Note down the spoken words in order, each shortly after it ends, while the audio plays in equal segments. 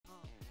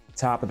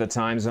Top of the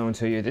time zone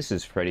to you. This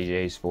is Fretty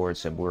J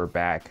Sports, and we're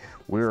back.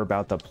 We're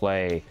about to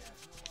play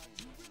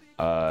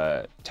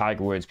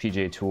Tiger Woods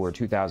PGA Tour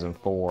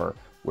 2004.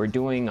 We're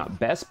doing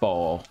best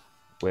ball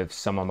with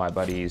some of my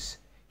buddies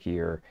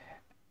here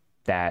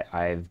that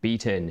I've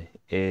beaten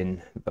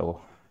in the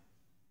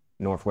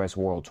Northwest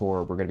World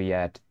Tour. We're going to be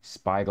at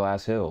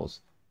Spyglass Hills,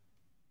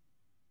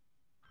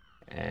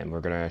 and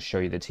we're going to show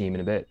you the team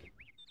in a bit.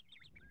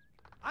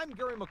 I'm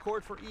Gary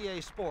McCord for EA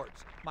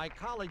Sports. My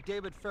colleague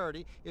David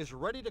Fretty is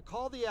ready to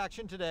call the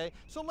action today,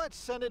 so let's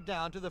send it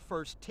down to the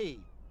first tee.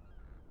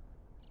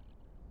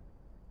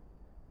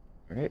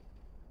 All right.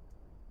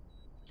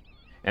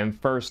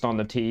 And first on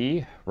the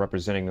tee,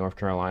 representing North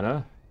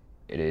Carolina,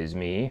 it is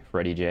me,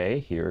 Fretty J,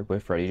 here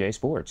with Fretty J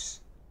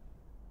Sports.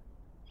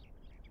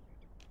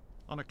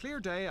 On a clear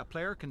day, a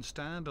player can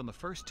stand on the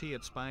first tee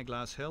at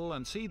Spyglass Hill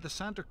and see the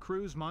Santa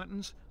Cruz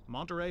Mountains,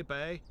 Monterey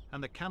Bay,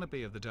 and the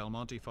canopy of the Del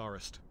Monte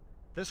Forest.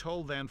 This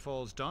hole then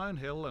falls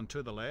downhill and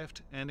to the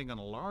left, ending on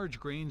a large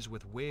greens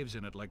with waves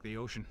in it like the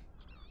ocean.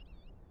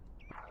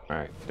 All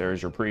right,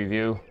 there's your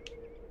preview.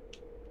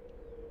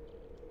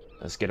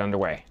 Let's get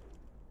underway.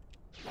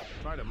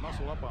 Try to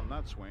muscle up on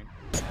that swing.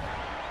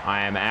 I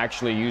am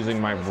actually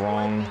using my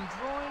wrong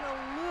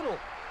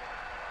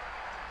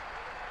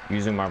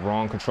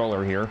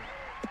controller here.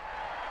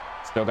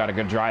 Still got a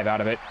good drive out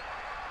of it.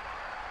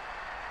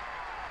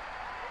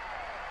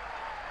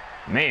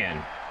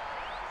 Man,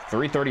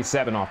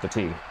 337 off the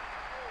tee.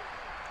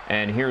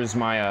 And here's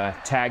my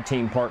tag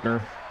team partner,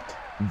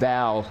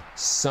 Val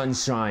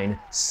Sunshine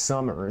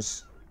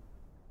Summers.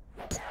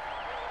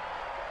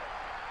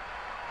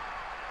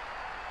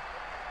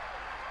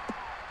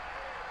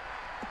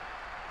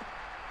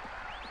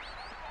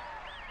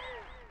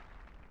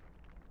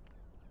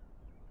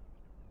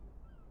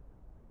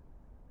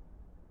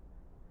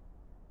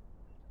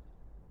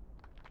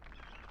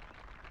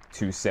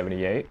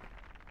 .278.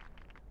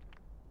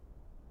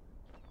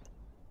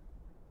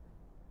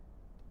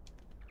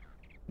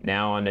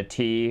 Now on the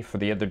tee for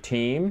the other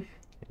team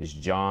is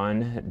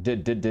John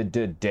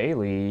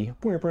Daly.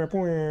 Y'all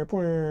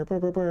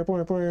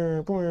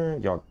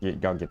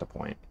get the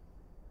point.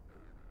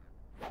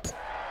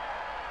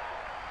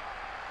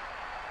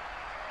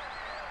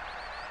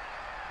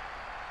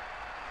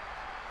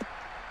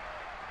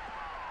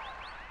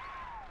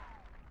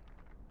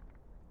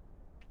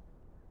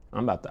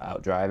 I'm about to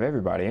outdrive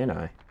everybody, ain't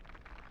I?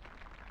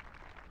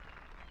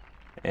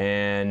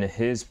 And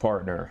his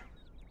partner.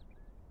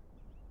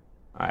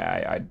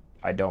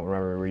 I don't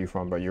remember where you're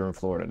from, but you're in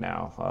Florida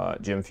now.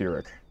 Jim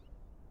Furyk.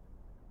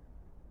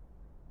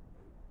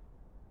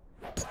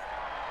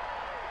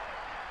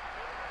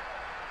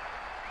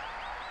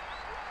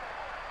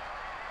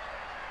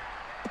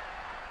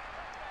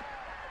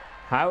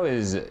 How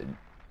is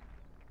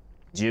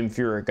Jim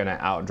Furyk gonna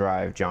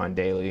outdrive John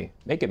Daly?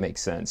 Make it make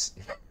sense.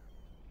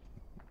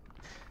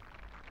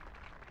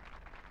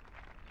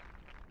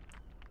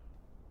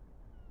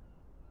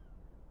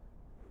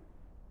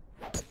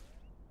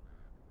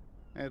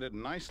 Headed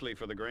nicely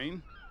for the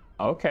green.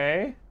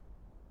 Okay.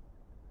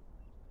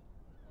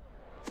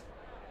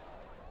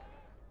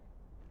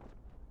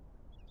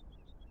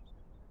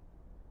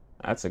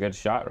 That's a good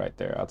shot right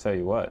there, I'll tell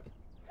you what.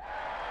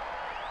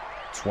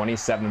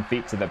 27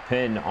 feet to the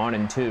pin, on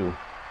and two.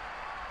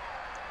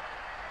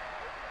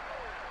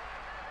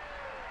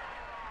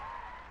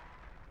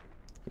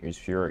 Here's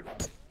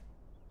Furyk.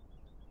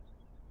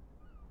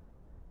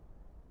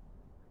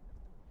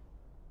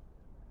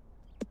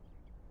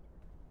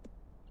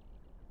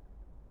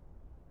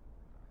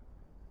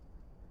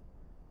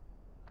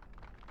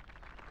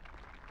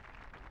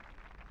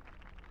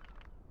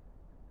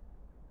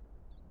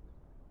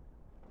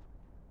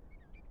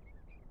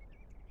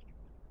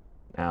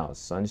 Now,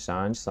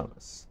 Sunshine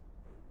Summers.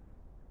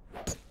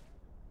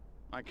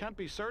 I can't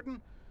be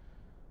certain,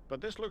 but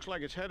this looks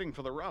like it's heading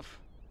for the rough.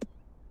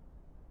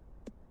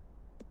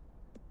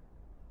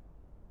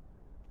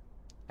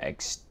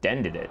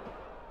 Extended it.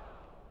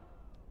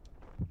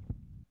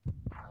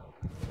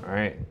 All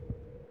right.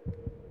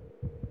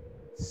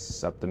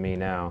 It's up to me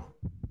now.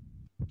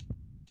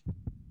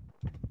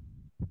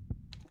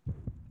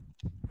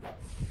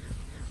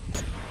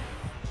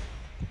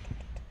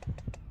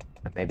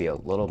 Maybe a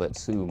little bit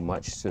too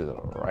much to the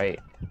right.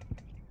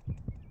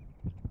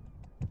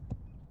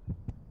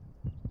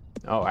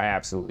 Oh, I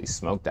absolutely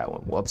smoked that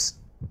one. Whoops.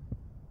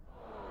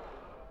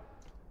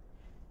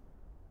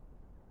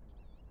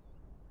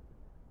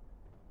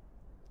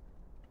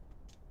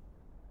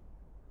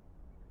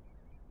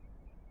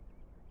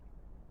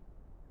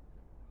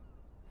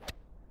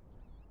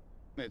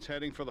 It's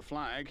heading for the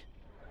flag.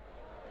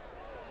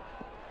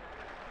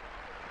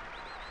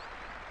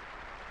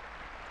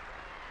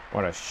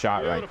 What a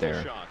shot. Beautiful right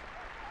there. Shot.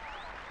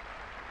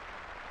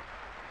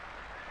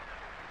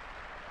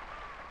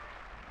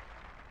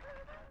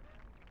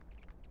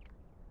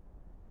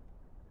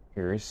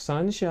 Here's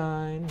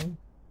Sunshine.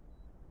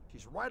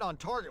 He's right on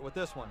target with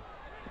this one.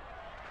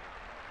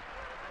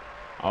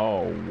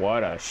 Oh,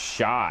 what a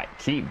shot.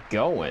 Keep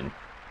going.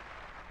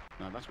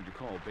 Now that's what you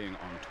call being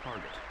on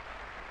target.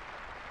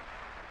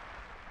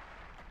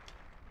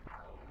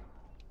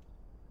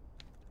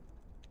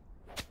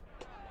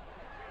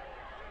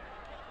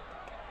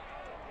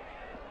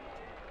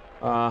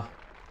 Could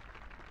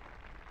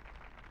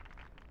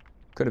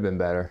have been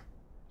better.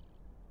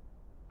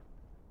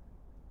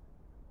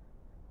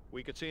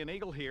 We could see an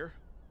eagle here.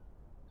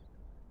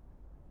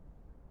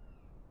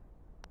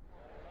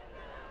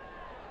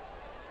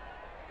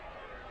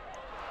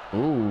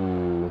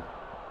 Ooh,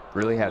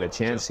 really had a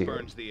chance Just here.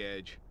 burns the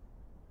edge.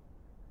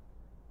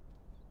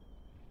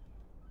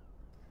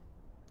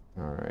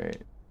 All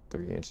right,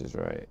 3 inches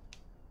right.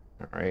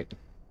 All right,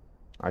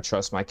 I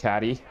trust my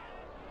caddy. Sinks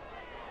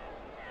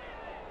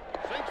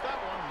that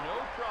one, no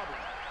problem.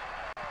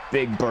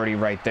 Big birdie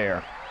right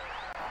there.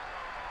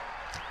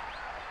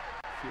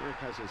 Furyk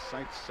has his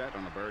sights set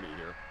on a birdie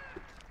here.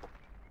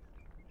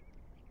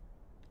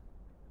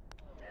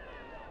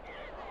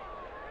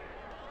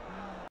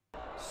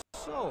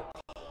 So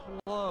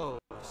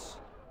close.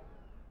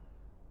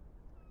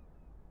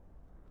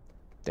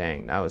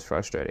 Dang, that was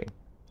frustrating.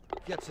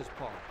 Gets his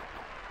par.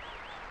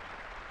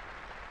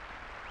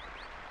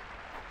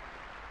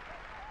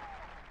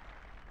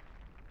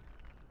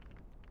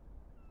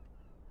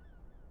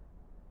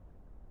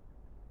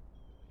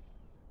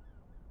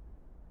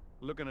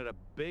 Looking at a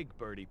big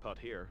birdie putt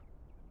here.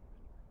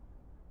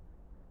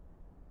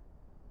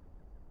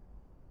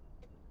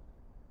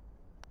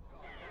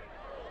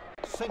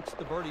 Sinks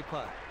the birdie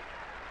putt.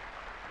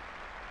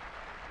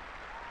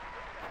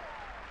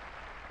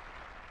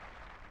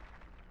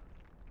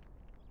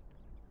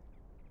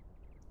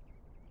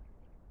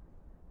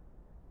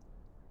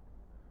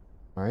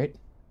 All right.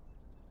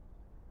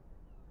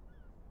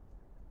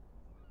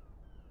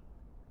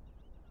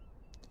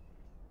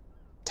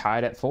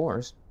 Tied at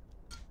 4s.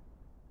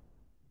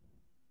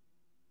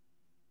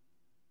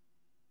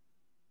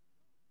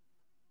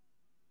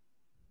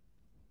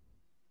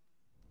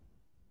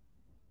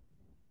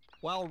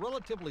 While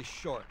relatively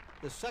short,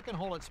 the second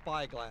hole at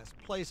Spyglass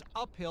plays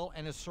uphill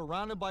and is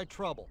surrounded by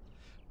trouble,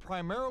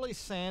 primarily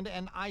sand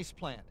and ice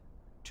plant.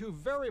 2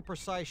 very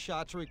precise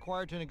shots are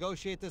required to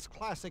negotiate this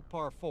classic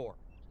par 4.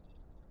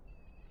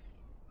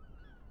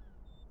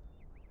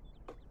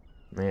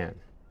 Man.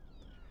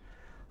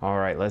 All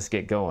right, let's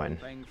get going.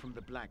 Playing from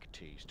the black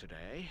tees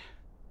today.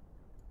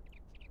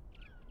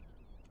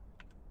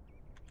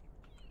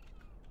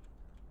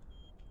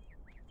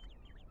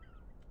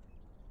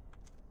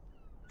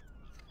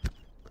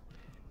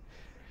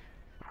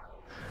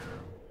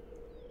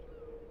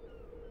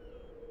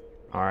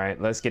 All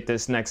right, let's get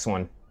this next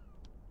one.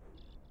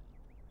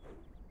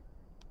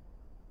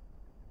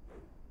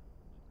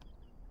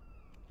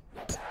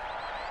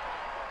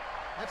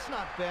 That's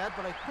not bad,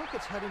 but I think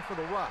it's heading for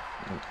the rough.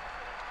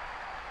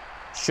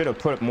 Should have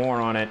put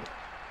more on it.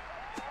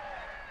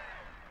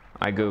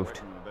 I goofed.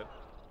 A bit.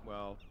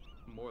 Well,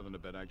 more than a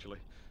bit actually.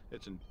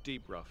 It's in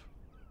deep rough.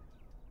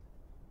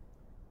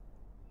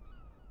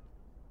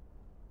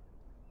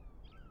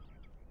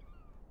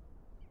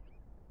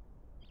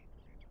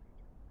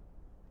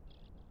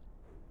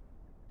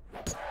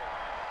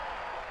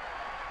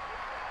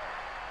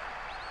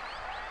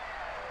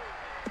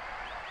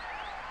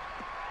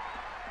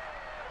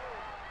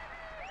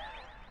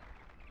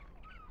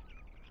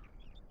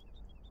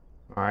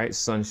 All right,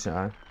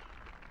 sunshine.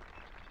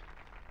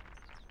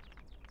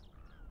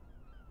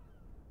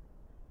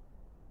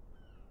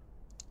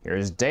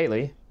 Here's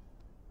Daly.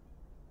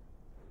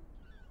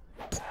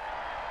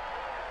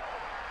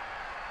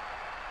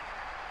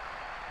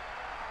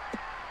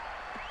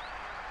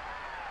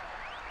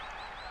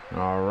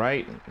 All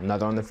right,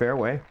 another on the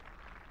fairway.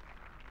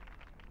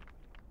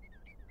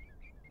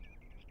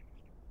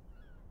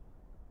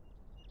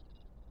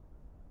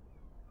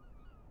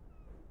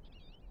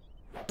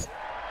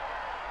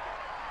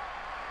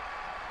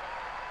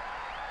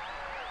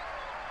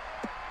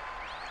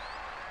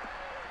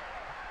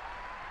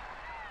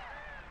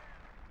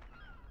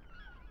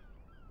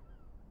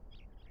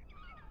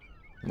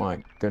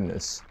 My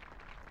goodness.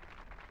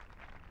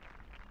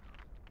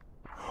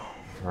 All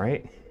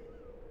right.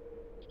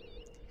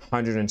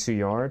 102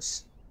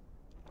 yards.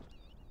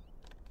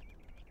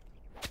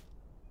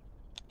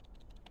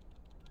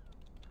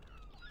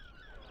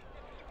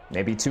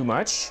 Maybe too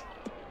much.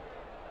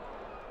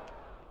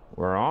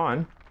 We're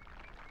on.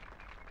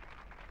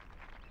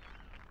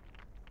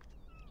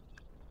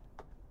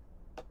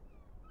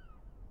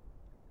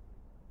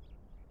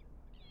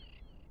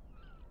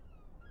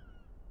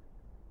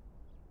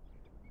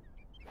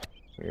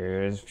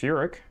 Here's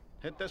Furyk.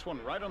 Hit this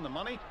one right on the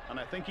money, and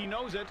I think he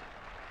knows it.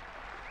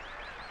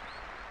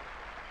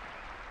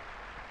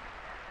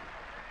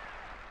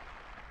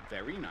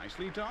 Very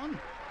nicely done.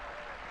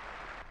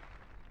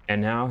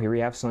 And now here we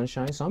have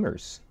Sunshine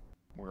Summers.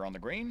 We're on the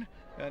green,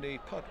 and a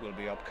putt will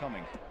be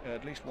upcoming.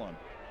 At least one.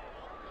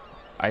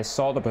 I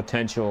saw the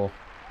potential.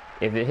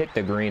 If it hit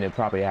the green, it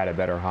probably had a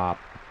better hop.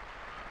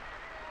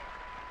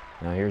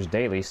 Now here's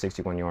Daly,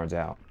 61 yards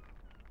out.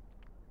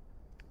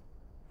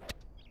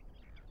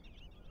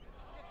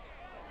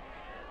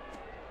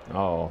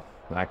 Oh,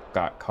 that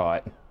got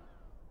caught.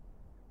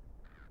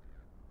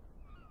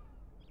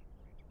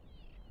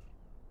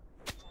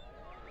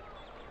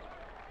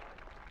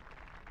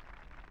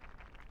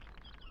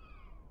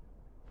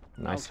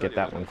 Nice to get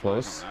that one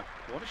close.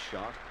 What a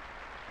shot.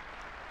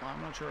 Well,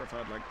 I'm not sure if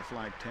I'd like the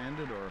flag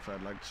tended or if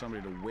I'd like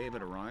somebody to wave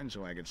it around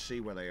so I could see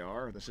where they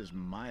are. This is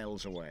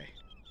miles away.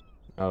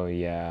 Oh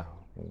yeah,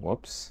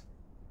 whoops.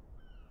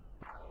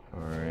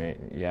 All right,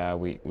 yeah,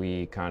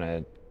 we kind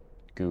of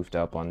goofed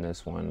up on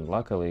this one.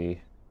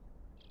 Luckily,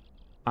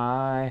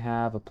 I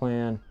have a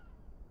plan.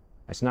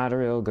 It's not a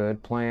real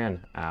good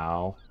plan.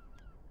 Ow.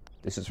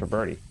 This is for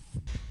birdie.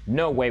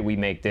 No way we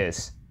make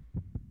this.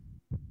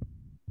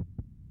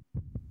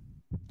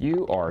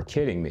 You are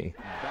kidding me.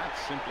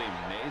 That's simply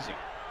amazing.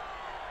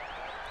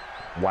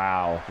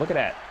 Wow, look at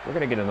that. We're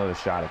gonna get another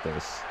shot at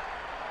this.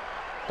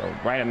 The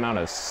right amount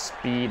of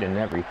speed and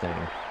everything.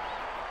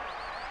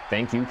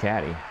 Thank you,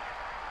 caddy.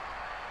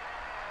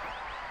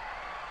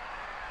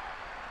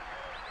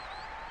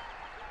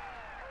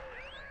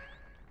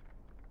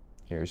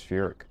 Here's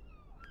Furyk.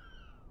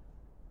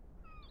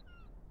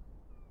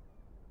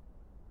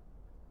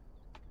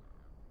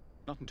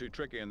 Nothing too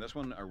tricky in this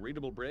one. A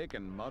readable break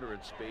and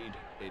moderate speed.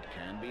 It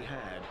can be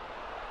had.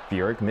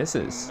 Furyk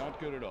misses. Not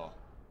good at all.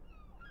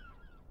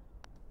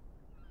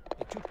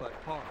 A two-putt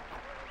par.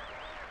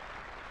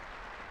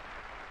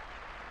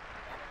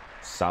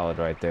 Solid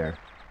right there.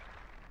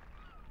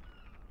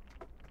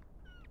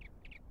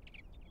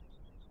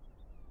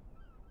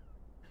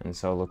 And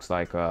so it looks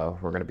like we're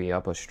going to be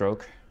up a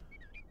stroke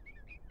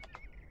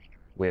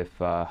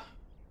with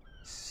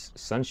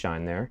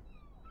sunshine there.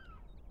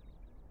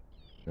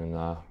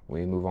 And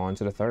we move on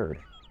to the third.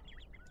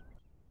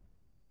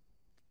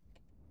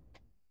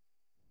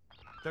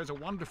 There's a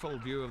wonderful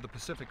view of the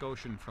Pacific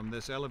Ocean from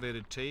this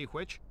elevated tee,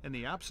 which, in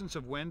the absence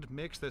of wind,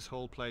 makes this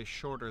whole place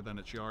shorter than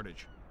its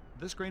yardage.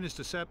 This green is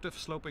deceptive,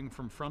 sloping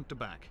from front to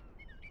back.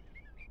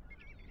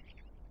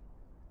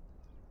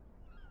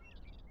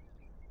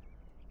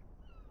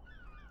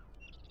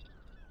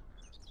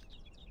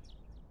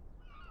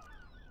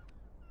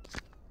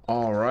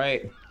 All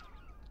right.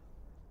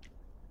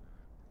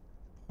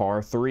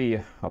 Par 3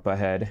 up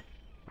ahead.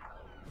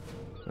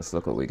 Let's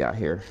look what we got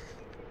here.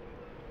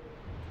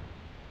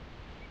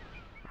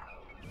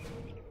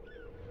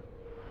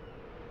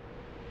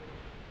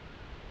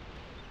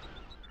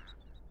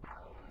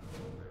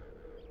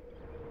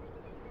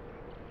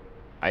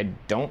 I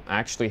don't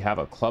actually have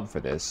a club for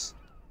this.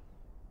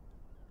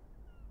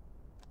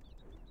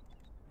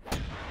 This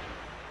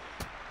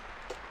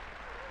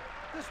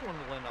one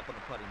will end up on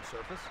the putting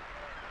surface.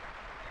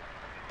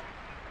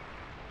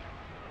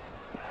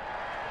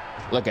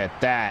 Look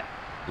at that.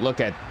 Look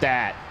at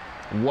that.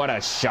 What a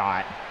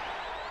shot.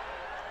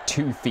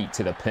 2 feet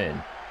to the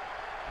pin.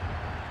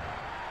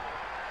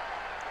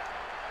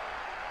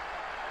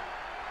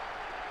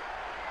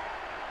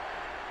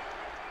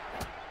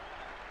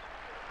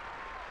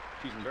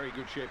 She's in very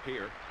good shape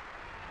here.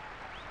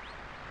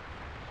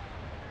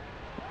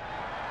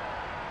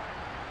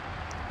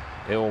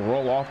 It'll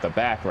roll off the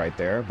back right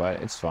there,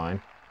 but it's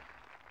fine.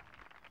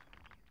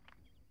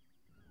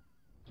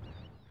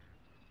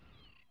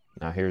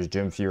 Now here's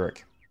Jim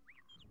Furyk.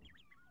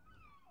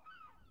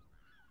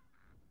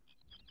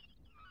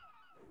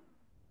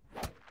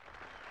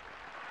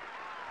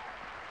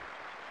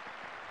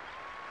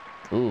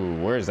 Ooh,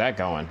 where's that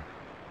going?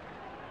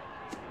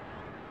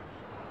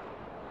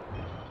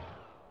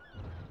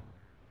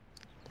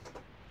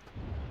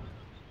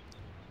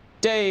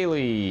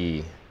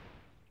 Daly.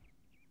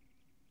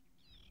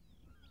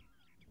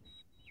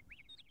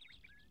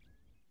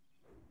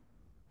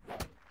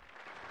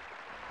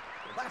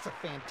 That's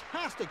a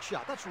fantastic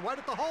shot. That's right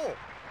at the hole.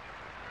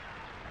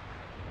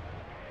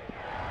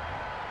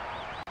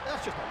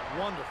 That's just a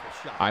wonderful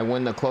shot. I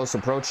win the close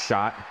approach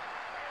shot.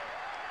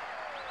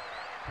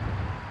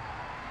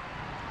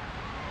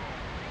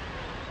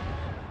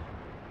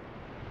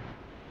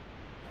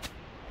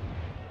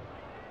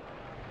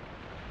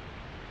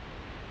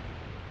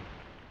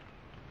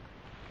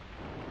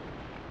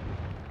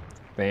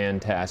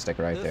 Fantastic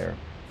right there.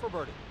 For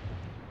birdie.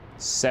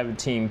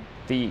 17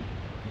 feet.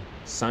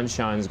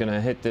 Sunshine's gonna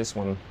hit this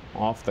one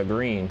off the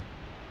green.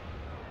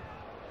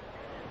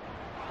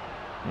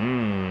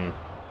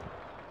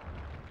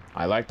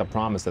 I like the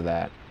promise of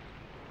that.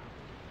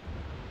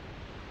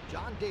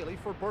 John Daly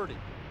for birdie.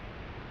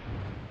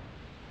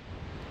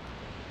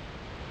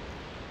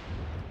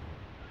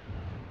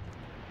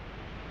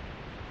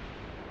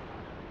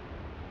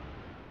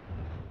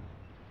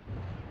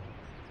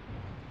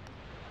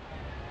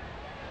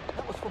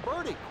 That was for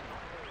birdie.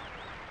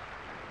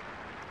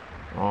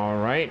 All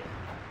right.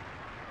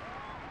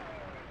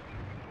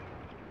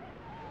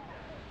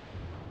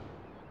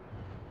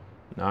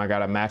 Now I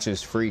gotta match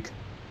his freak.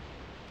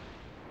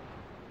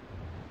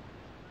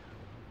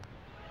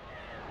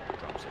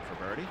 Drops it for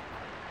birdie.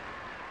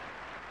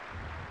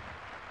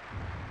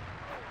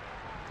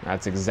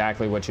 That's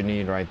exactly what you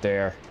need right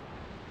there.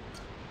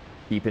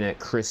 Keeping it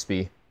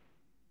crispy.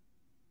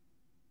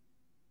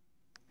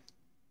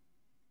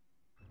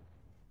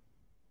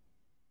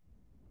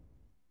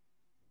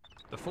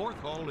 The fourth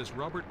hole is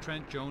Robert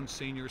Trent Jones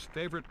Sr.'s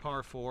favourite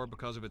par 4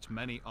 because of its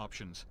many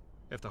options.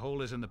 If the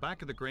hole is in the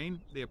back of the green,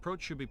 the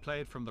approach should be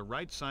played from the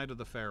right side of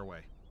the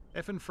fairway.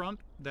 If in front,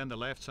 then the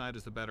left side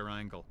is the better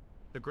angle.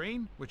 The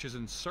green, which is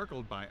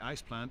encircled by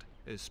ice plant,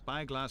 is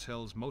Spyglass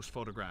Hill's most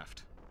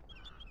photographed.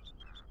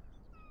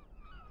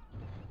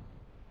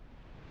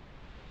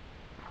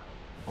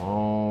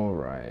 All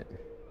right.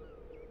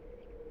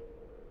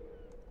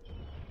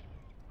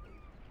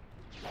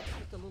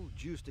 Just a little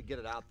juice to get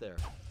it out there.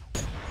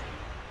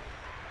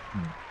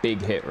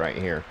 Big hit right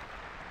here.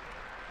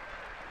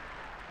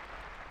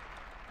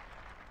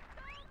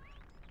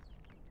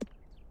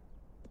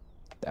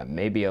 That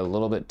may be a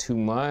little bit too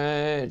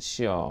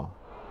much. Oh,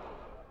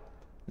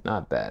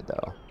 not bad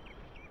though.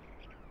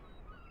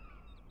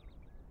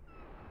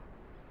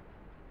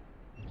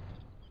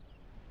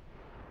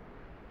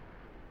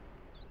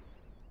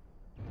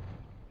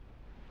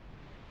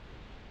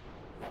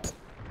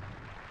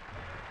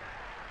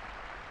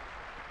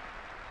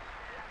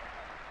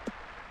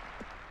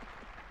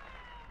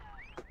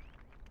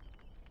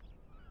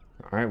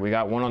 All right, we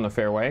got one on the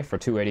fairway for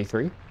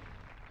 283.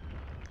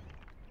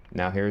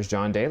 Now here's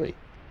John Daly.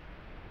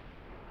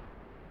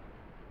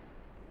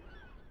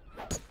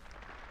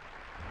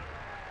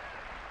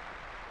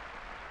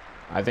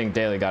 I think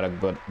Daly got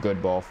a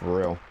good ball for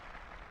real.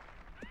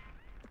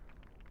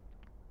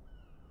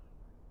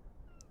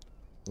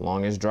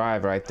 Longest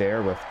drive right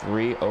there with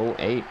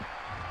 308.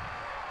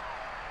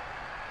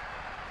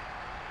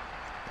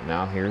 And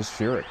now here's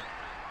Furyk.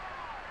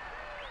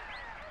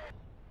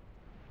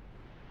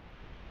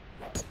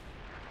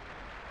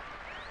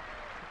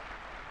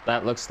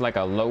 That looks like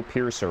a low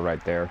piercer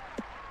right there.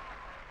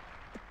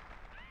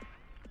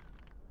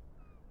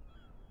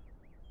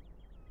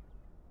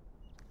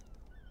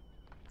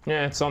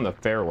 Yeah, it's on the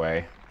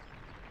fairway.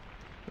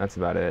 That's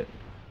about it.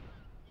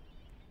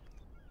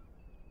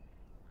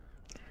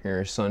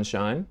 Here's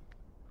Sunshine.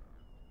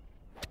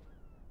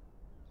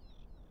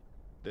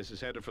 This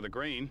is headed for the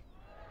green.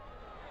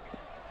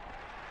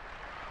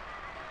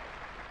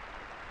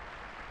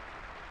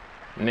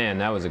 Man,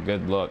 that was a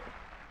good look.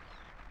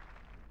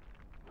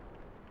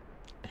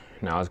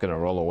 Now it's gonna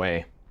roll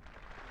away.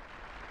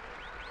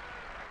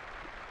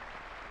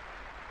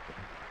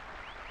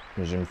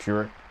 Here's Jim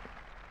Furyk.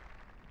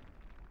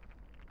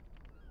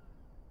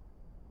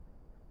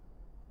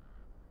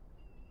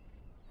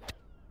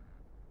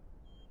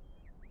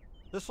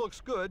 This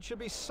looks good. Should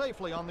be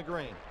safely on the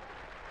green.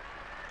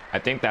 I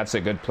think that's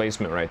a good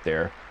placement right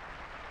there.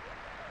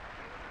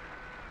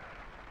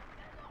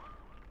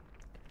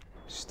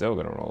 Still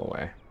gonna roll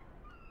away.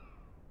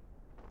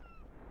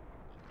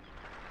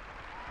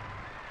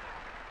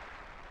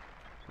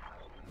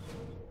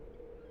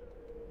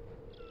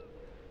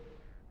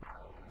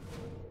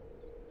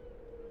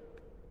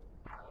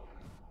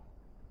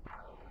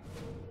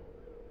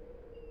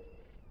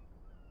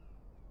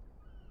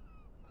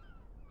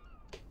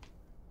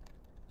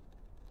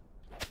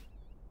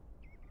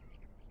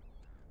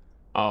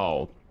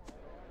 Oh.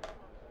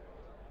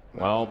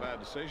 Well, Bad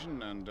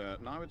decision, and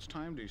now it's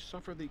time to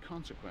suffer the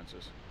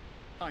consequences.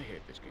 I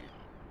hate this game.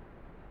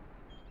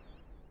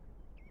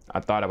 I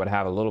thought I would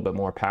have a little bit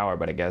more power,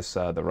 but I guess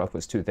the rough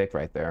was too thick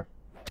right there.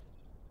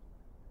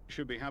 You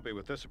should be happy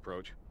with this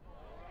approach.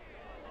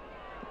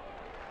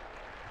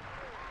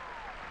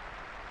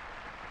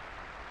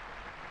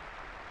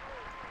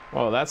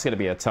 Well, that's going to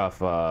be a tough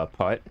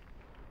putt.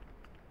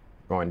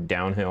 Going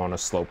downhill on a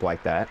slope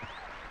like that.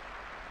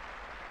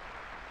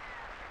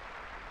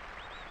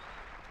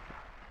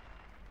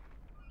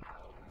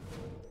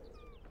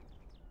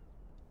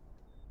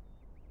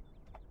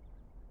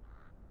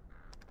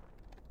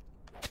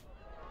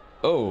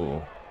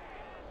 Oh.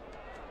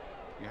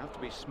 You have to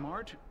be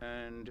smart,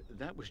 and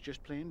that was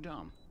just plain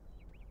dumb.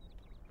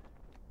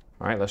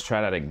 All right, let's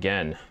try that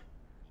again.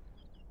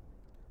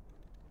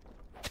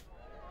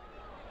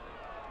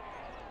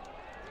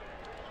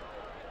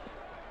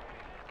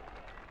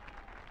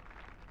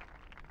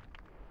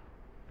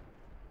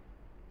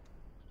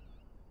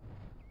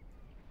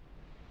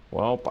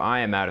 Well, I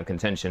am out of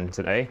contention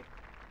today.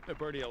 The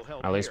birdie will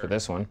help At least here. with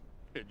this one.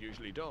 It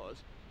usually does.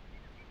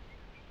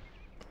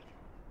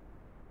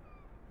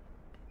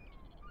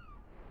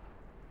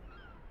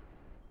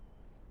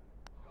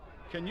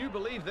 Can you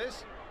believe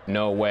this?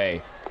 No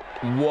way.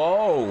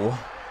 Whoa.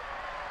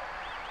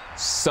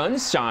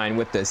 Sunshine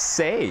with the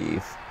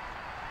save.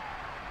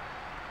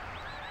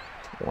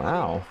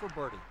 Wow. For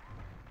birdie.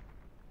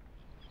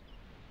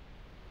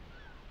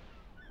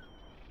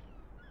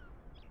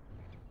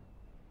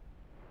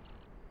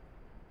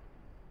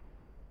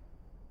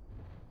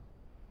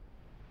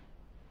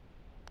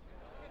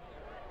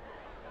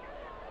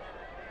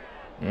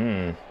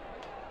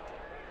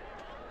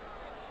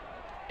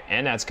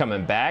 And that's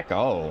coming back.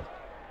 Oh.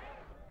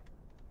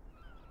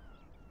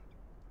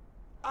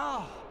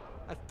 Ah,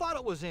 I thought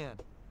it was in.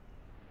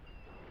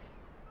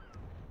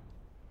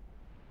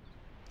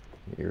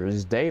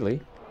 Here's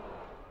Daly.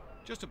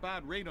 Just a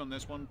bad read on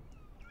this one.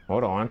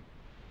 Hold on.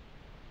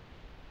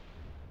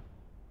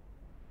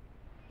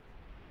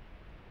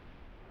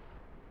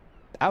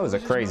 That was a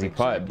This is not crazy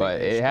putt, exactly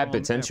but a it had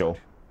strong potential.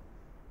 effort.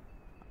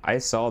 I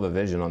saw the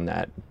vision on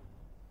that.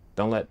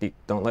 Don't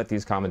let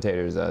these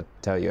commentators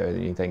tell you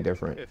anything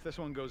different. If this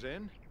one goes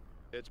in,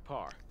 it's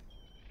par.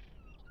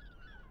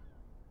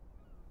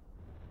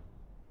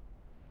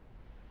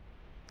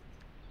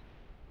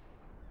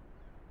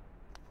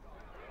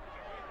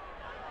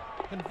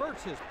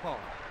 Converts his par.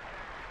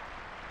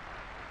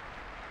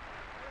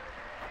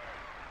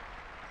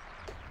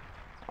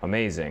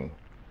 Amazing.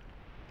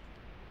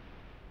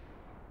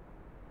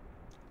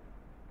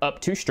 Up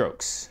 2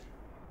 strokes.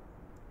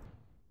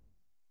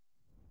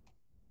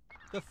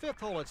 The 5th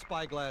hole at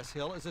Spyglass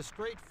Hill is a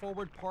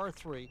straightforward par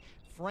 3,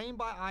 framed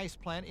by ice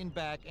plant in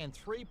back and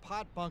 3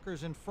 pot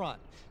bunkers in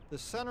front, the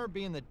center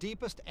being the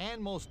deepest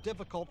and most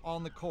difficult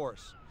on the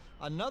course.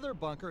 Another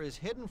bunker is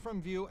hidden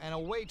from view and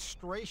awaits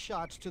stray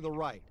shots to the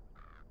right.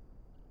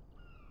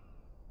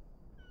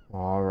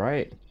 All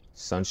right.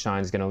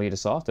 Sunshine's going to lead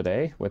us off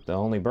today with the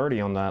only birdie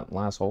on that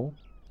last hole.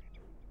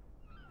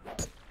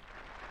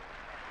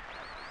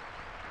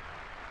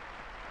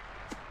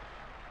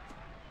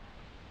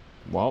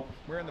 Well,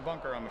 We're in the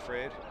bunker, I'm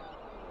afraid.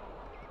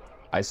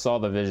 I saw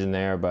the vision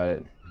there, but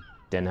it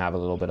didn't have a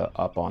little bit of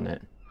up on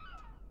it.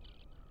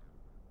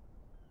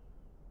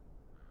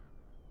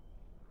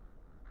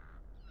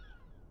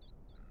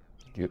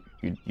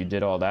 You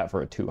did all that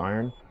for a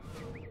 2-iron?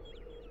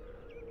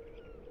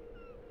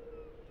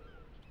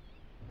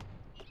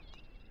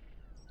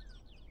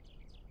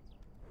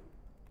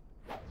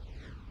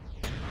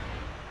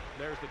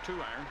 There's the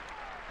 2-iron.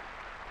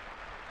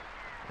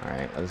 All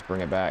right, let's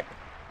bring it back.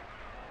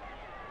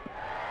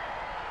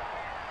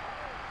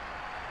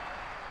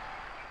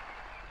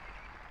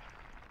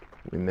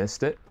 We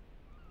missed it.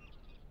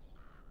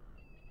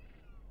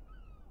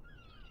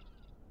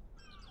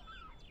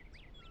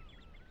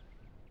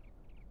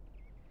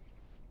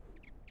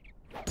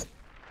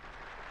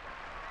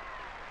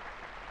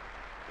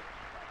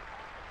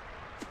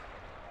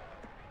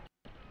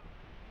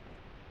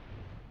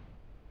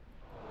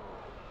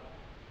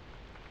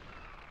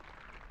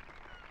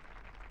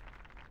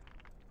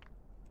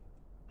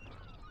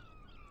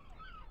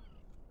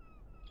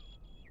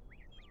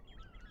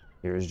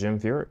 Here's Jim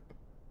Furyk.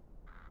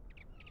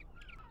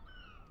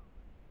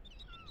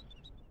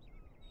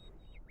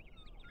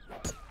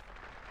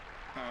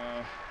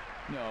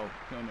 No.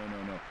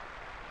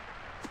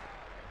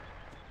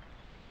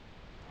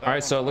 All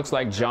right, so it looks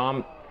like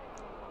John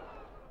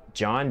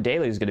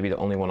Daly is going to be the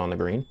only one on the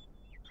green.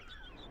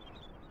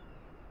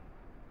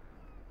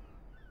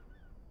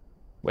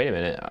 Wait a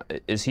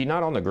minute, is he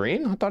not on the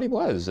green? I thought he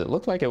was. It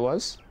looked like it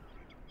was.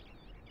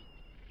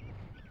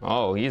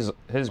 Oh, his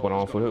went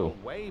off with who?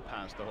 Way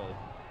past the hole.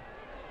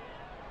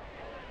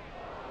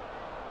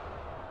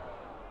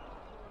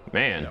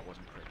 Man. That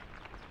wasn't pretty.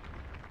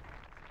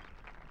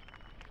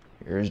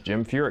 Here's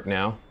Jim Furyk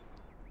now.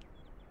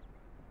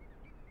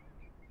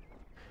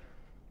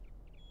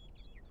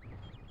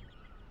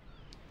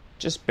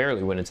 Just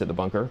barely went into the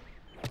bunker.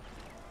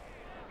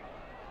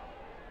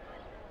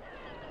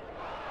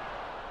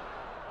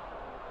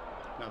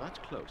 Now that's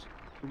close.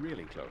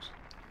 Really close.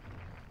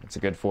 It's a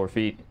good 4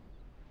 feet.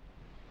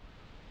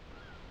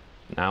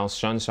 Now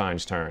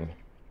Sunshine's turn.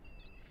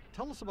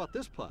 Tell us about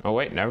this putt. Oh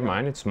wait, never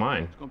mind, it's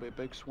mine. It's gonna be a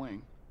big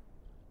swing.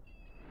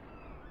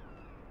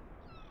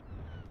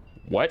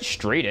 What?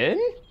 Straight in?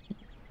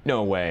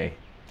 No way.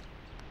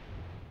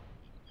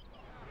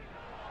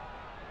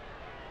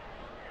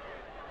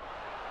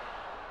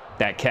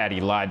 That caddy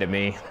lied to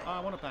me.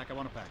 I want it back.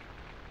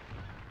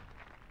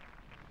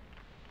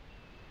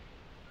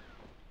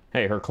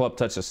 Hey, her club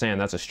touched the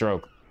sand. That's a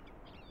stroke.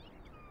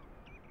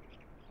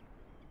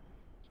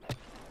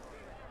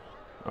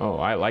 Oh,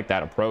 I like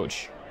that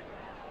approach.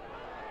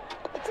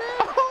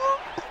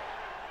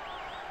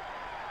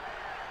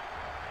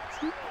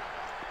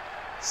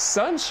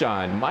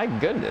 Sunshine, my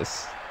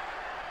goodness.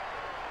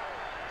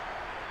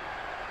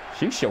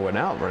 She's showing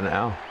out right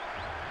now.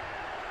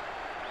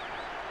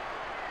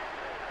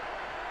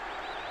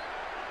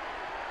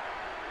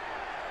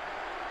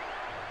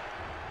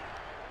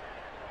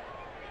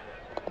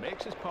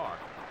 Makes his par.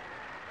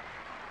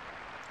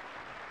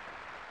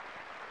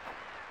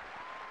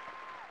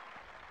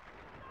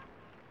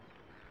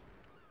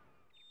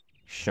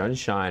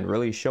 Sunshine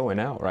really showing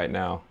out right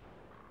now.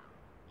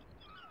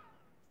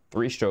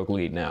 3-stroke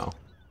lead now.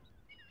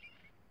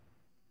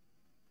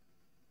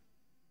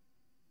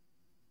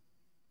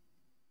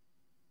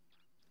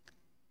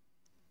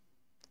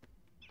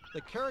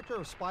 The character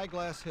of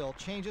Spyglass Hill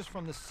changes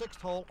from the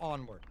 6th hole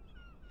onward.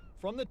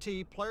 From the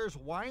tee, players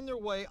wind their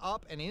way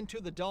up and into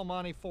the Del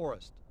Monte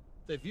Forest.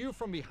 The view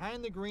from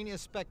behind the green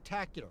is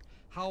spectacular.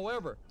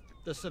 However,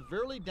 the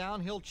severely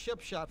downhill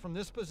chip shot from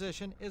this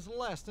position is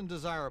less than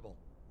desirable.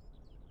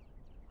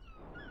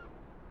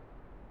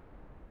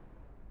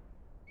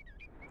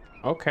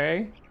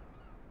 Okay.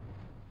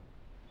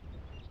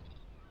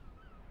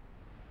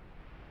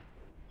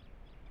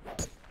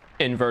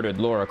 Inverted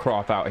Laura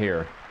Croft out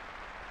here.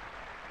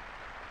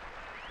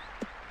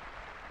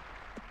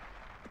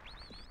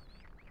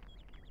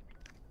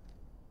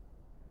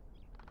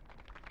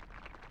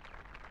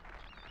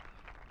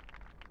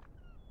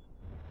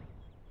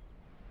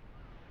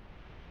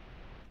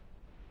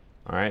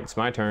 All right, it's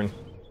my turn.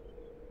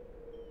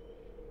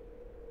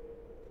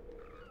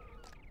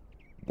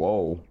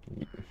 Whoa.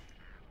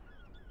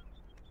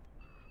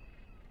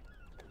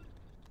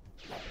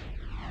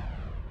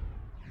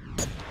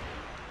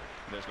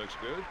 This looks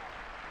good.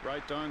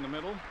 Right down the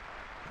middle.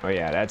 Oh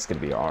yeah, that's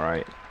gonna be all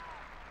right.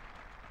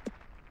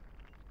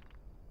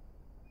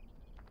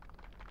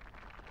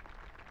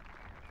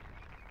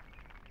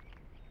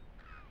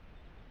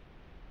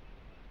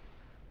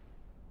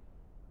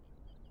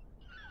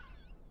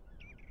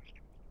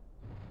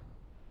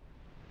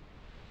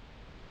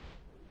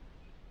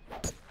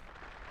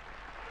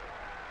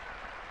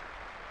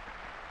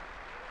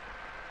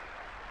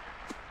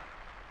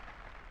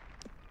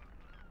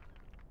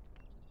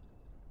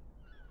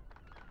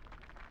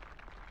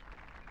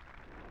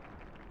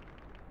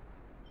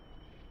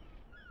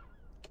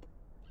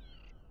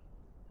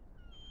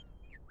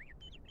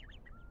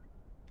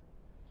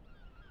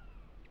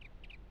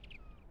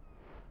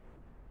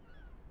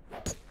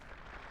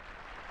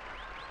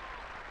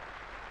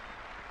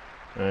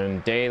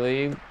 And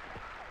Daly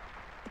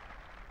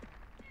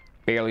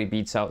barely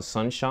beats out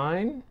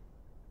Sunshine?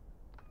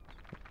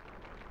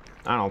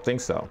 I don't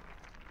think so.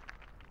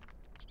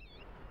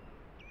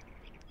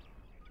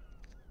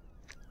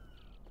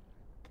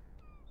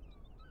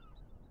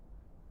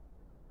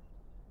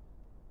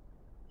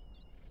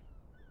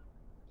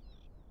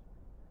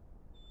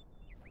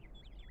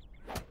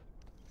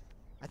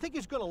 I think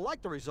he's going to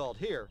like the result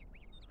here.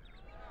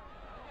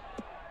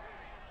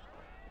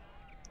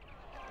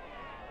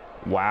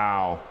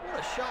 Wow. What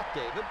a shot,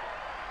 David.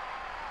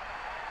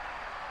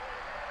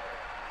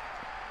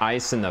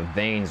 Ice in the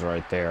veins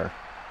right there.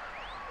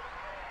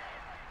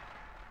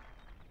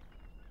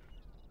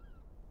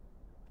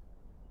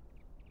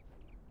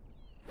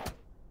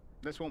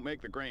 This won't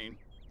make the green.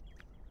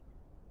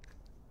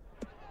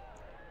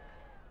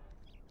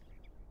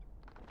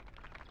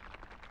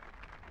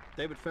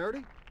 David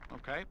Fretty?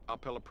 Okay,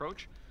 uphill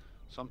approach.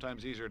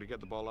 Sometimes easier to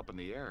get the ball up in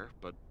the air,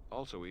 but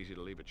also easy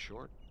to leave it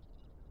short.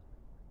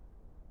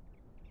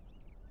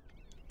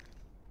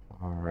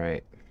 All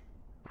right.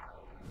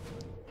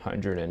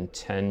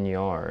 110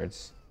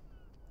 yards.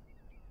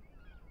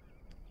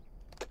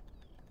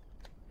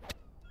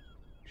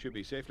 Should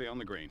be safely on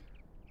the green.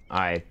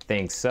 I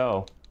think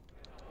so.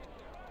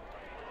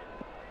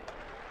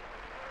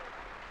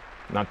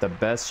 Not the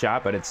best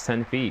shot, but it's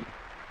 10 feet.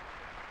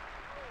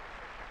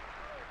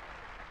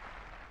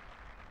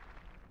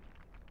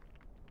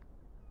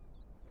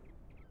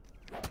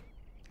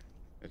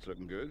 It's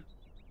looking good.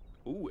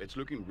 Ooh, it's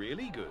looking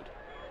really good.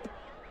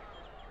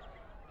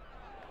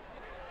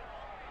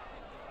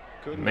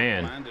 Couldn't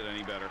Man, have planned it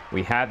any better.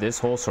 We had this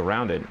hole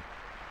surrounded.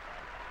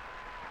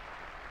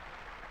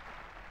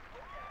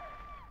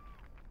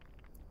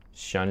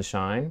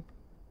 Sunshine.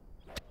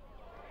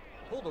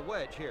 Pulled a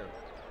wedge here.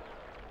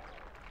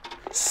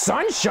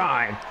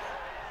 Sunshine!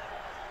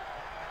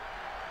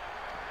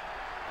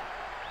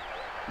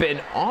 Been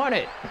on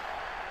it.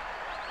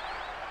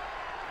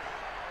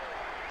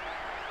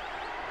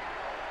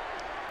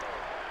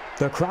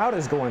 The crowd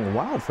is going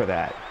wild for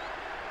that.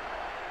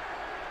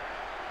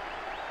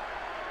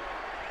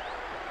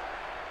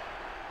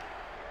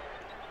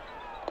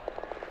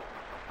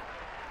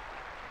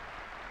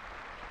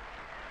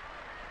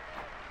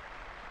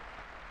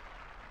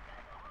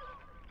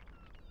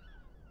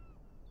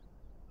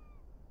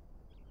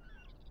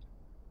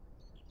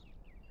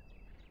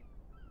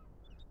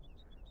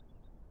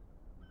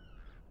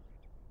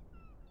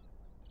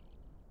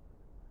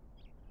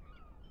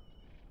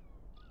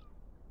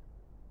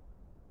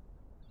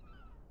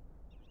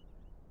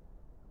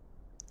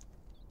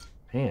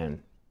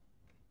 Man,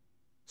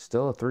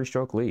 still a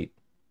 3-stroke lead.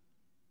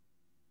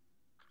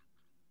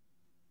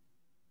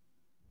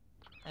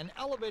 An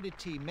elevated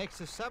tee makes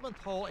the 7th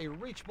hole a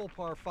reachable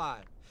par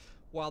 5.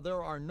 While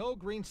there are no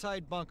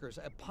greenside bunkers,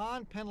 a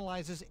pond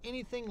penalizes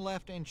anything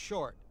left and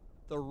short.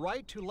 The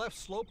right to left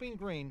sloping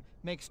green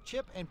makes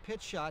chip and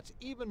pitch shots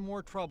even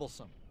more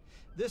troublesome.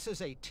 This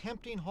is a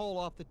tempting hole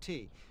off the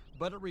tee,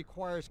 but it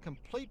requires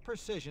complete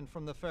precision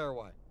from the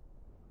fairway.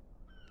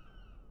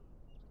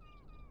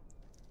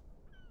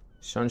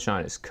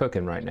 Sunshine is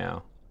cooking right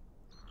now.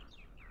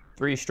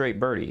 3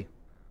 straight birdie.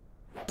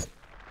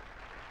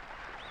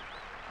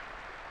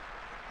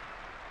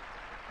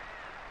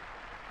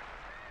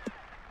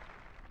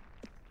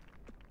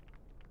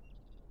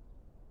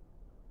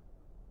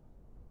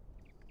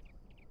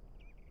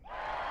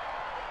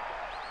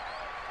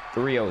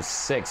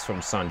 .306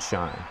 from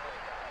Sunshine.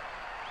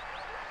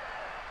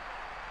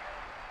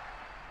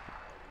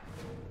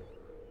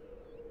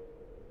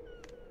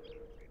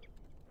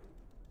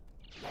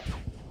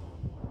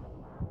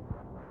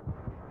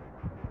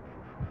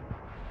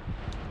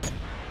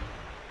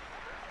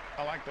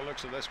 I like the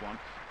looks of this one.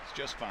 It's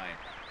just fine.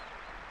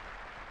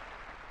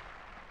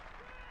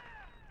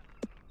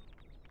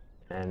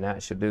 And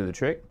that should do the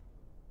trick.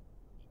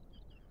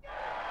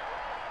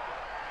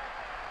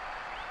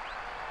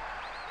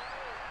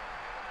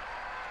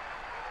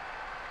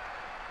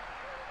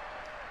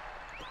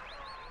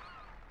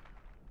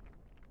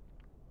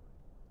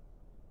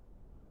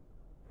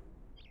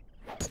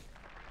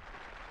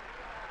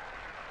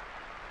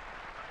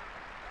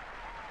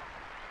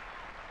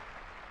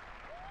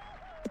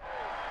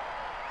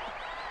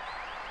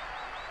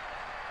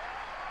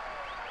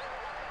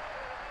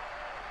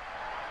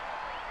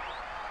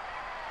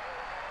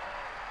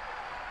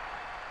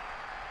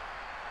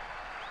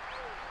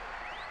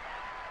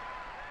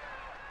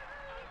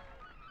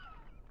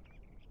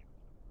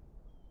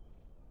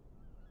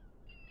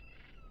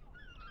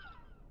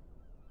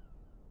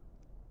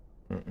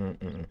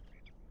 Mm-mm-mm.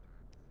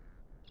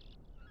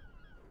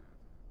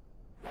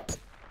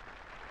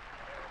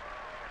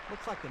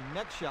 Looks like the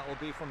next shot will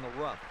be from the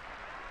rough.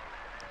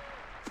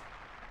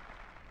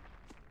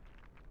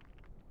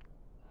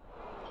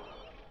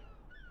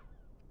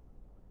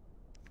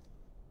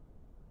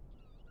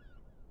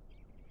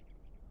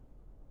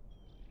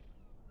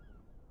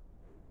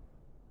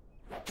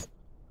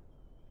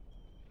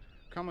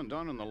 Coming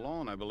down on the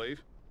lawn, I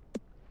believe.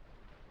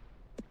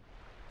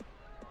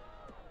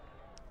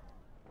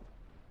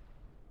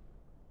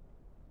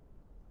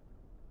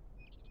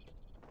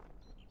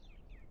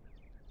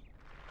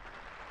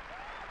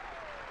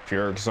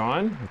 Furyk's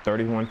on,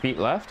 31 feet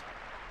left.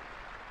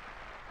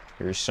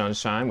 Here's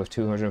Sunshine with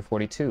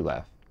 242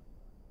 left.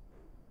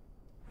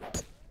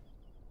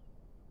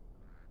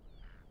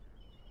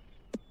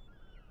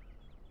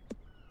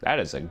 That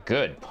is a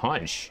good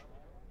punch.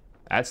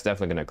 That's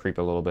definitely going to creep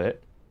a little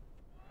bit.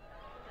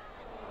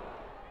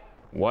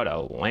 What a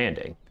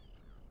landing.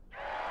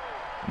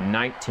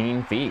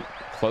 19 feet,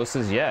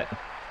 closest yet.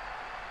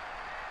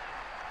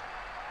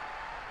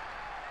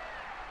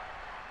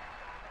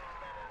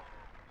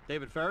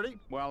 David Fretty?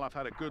 Well, I've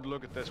had a good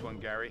look at this one,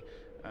 Gary,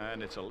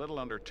 and it's a little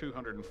under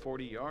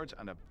 240 yards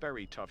and a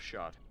very tough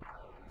shot.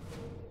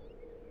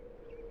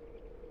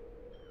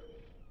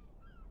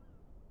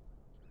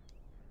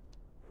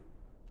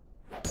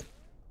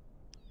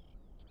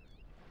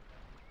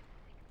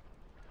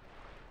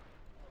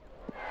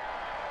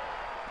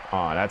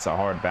 Oh, that's a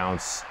hard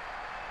bounce.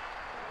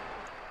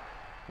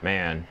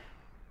 Man.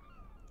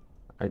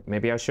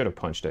 Maybe I should have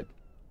punched it.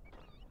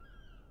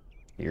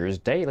 Here's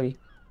Daly.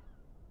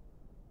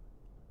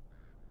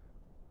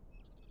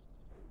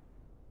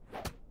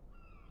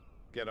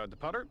 Get out the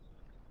putter.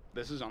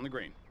 This is on the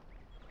green.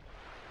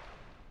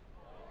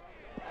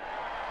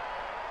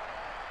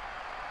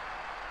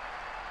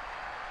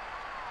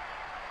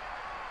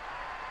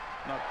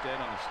 Not dead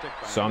on the stick.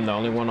 So I'm the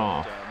only one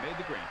off. Made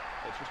the green.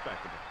 It's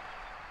respectable.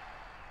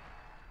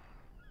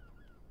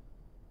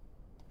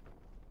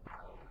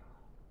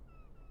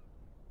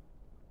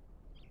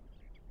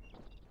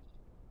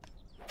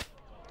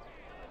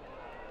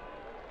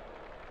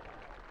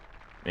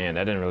 Man,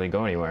 that didn't really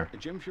go anywhere.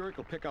 Jim Furyk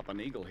will pick up an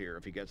eagle here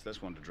if he gets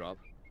this one to drop.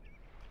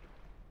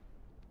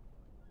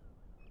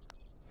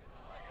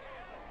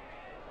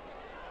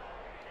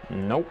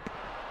 Nope.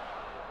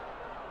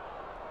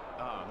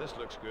 Ah, this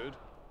looks good.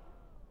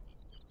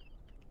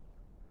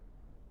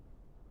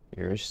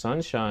 Here's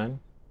Sunshine.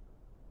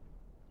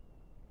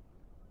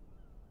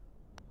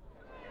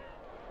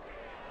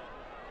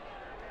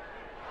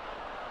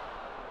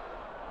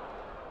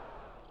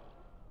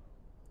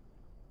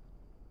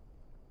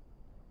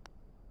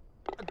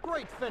 A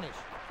great finish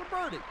for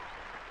birdie.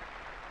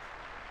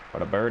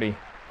 What a birdie.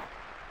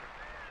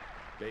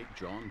 Big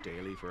John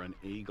Daly for an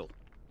eagle.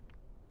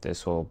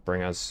 This will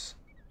bring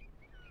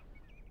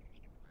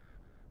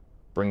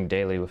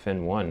Daly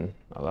within one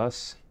of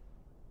us.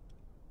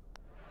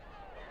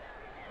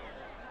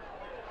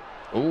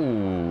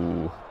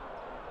 Ooh,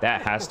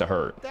 that has to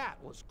hurt. That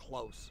was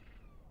close.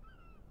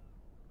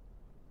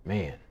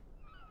 Man.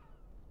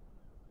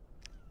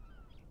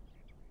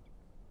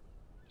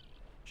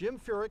 Jim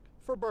Furyk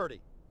for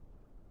birdie.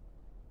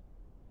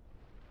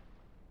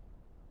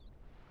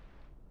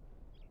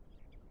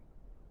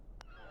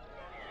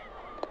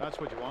 That's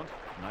what you want.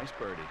 Nice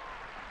birdie.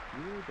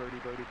 Ooh, birdie,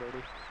 birdie,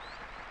 birdie.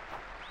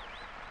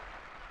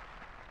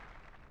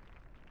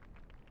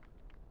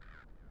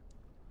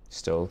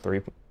 Still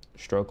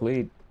 3-stroke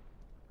lead.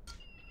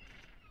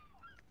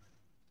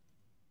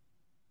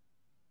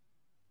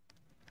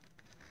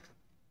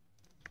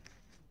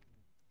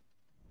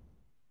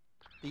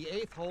 The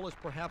 8th hole is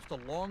perhaps the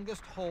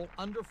longest hole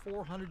under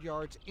 400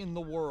 yards in the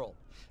world.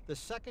 The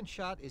second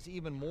shot is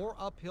even more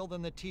uphill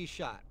than the tee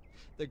shot.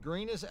 The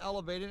green is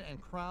elevated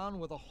and crowned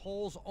with a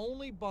hole's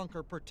only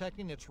bunker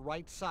protecting its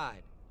right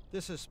side.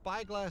 This is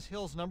Spyglass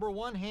Hill's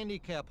 #1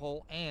 handicap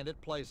hole, and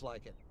it plays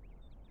like it.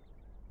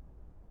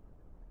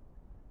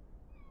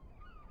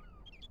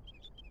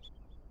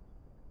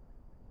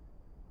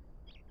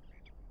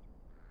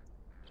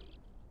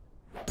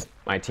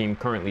 My team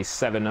currently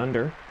 7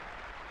 under.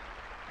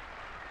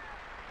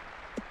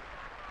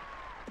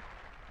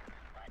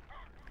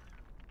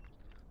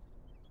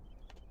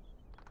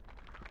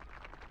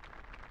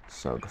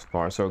 So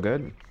far, so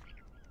good.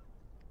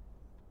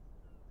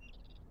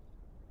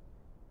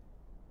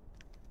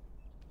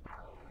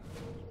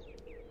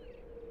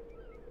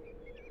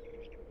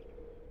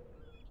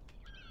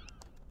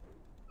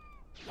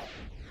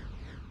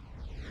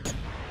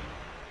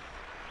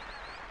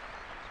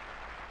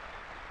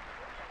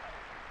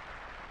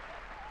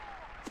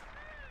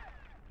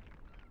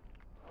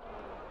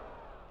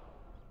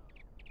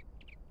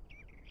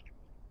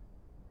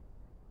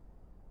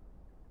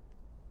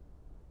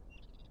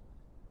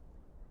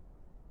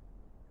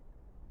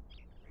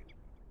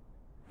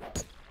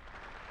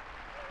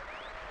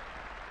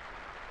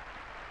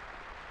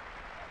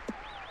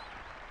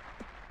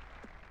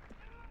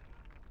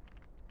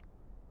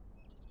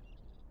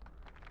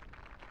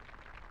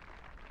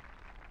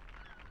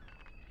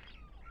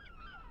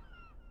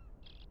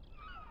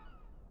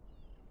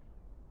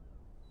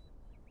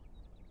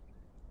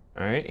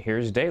 All right,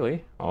 here's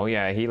Daly. Oh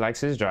yeah, he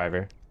likes his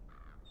driver.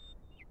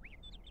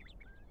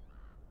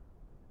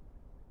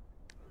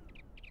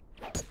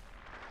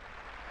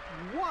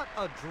 What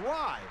a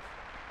drive!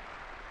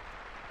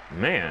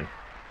 Man.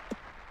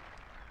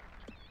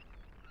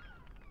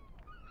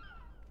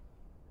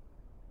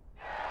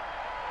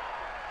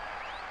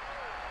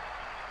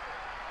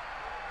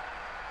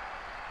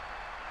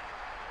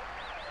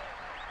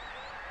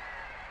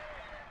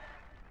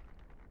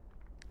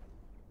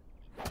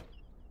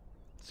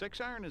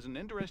 Six-iron is an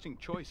interesting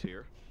choice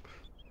here.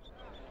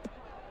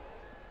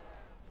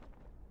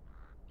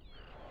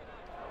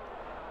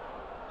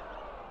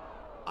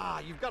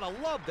 Ah, you've got to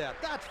love that.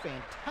 That's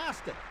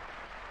fantastic.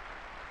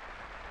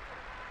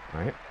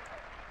 All right.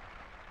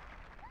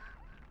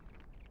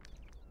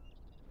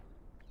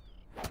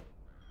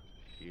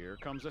 Here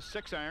comes a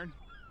six-iron.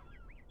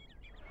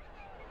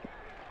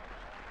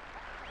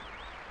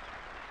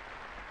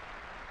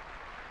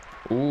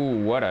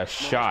 Ooh, what a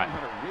shot.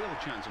 Had a real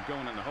chance of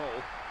going in the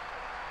hole.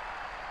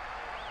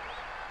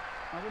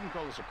 I wouldn't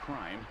call this a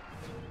crime.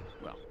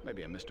 Well,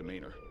 maybe a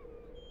misdemeanor.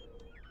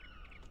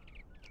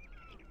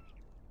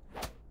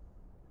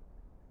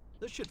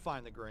 This should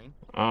find the green.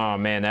 Oh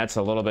man, that's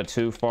a little bit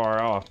too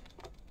far off.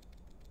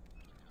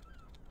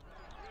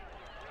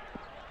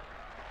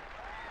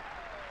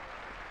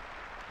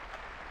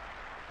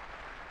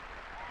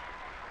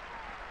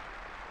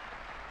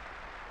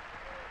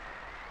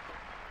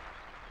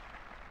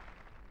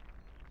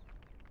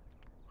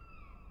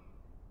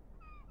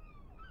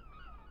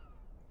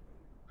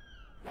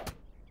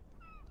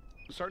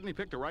 Certainly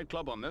picked the right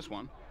club on this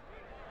one.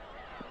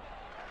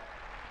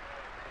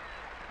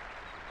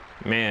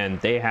 Man,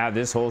 they have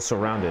this hole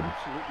surrounded.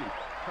 Absolutely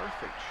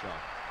perfect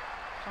shot.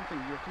 Something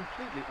you're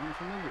completely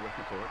unfamiliar with,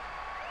 McCord.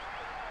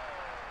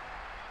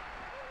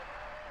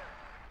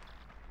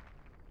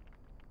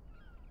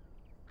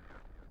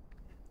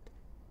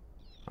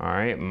 All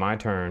right, my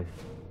turn.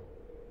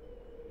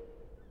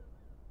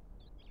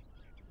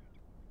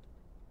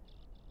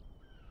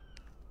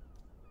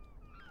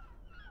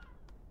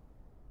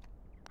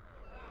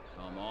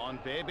 Come on,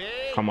 baby.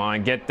 Come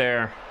on, get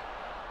there.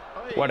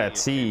 Hey, What a you came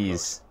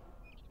tease.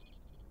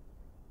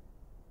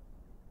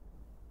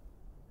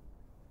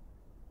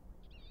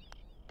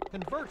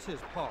 Converts his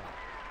par.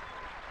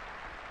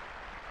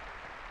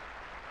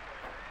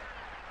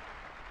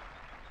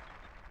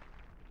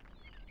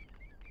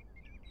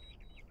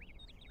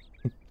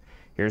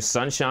 Here's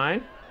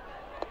sunshine.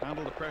 close.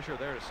 Handle the pressure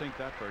there to sink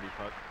that birdie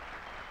putt.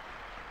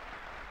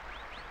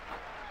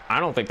 I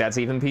don't think that's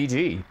even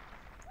PG.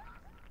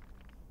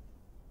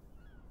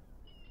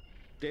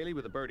 Daly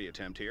with a birdie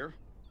attempt here.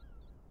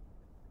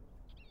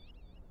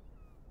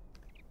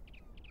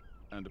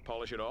 And to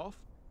polish it off.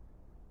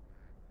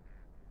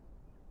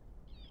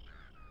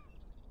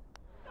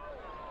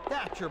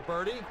 That's your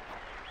birdie.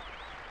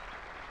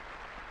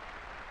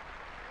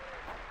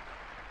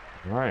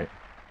 All right.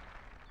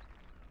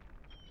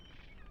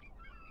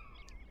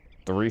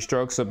 3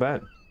 strokes a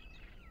bet.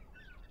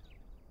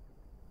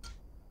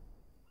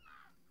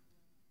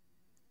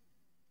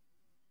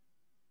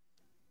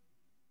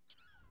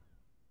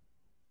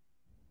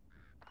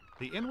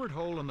 The inward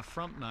hole on the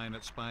front 9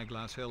 at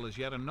Spyglass Hill is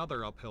yet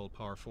another uphill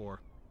par 4.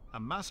 A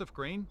massive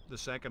green, the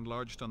second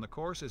largest on the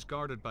course, is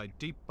guarded by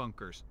deep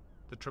bunkers.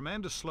 The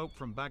tremendous slope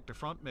from back to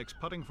front makes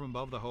putting from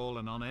above the hole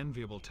an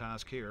unenviable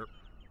task here.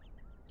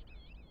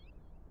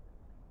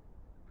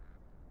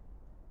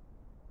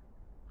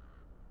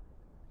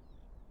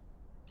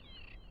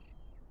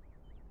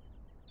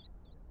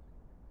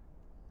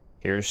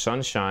 Here's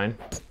sunshine.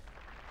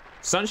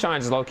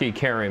 Sunshine's low-key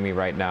carrying me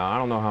right now. I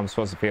don't know how I'm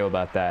supposed to feel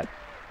about that.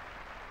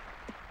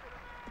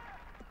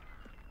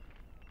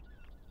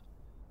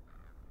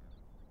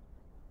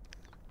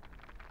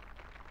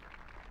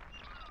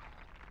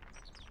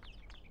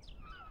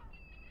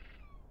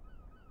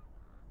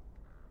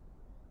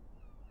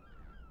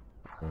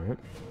 All right.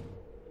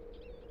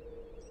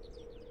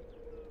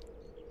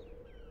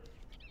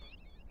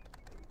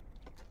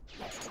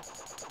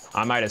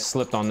 I might have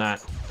slipped on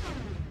that.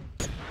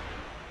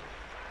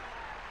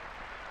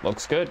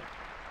 Looks good.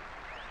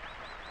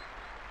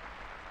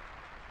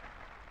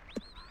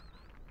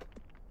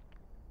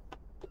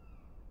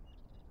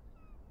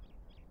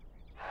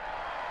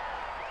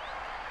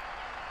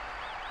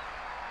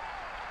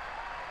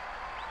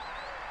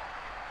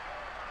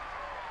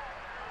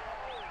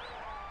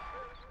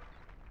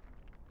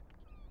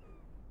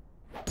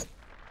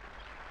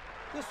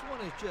 This one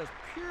is just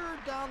pure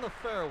down the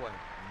fairway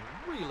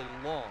and really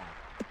long.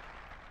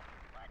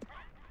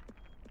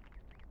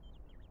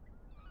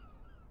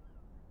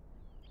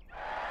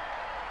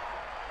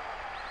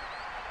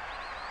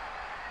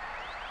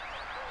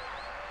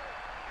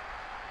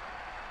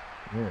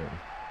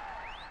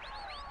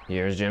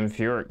 Here's Jim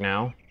Furyk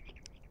now.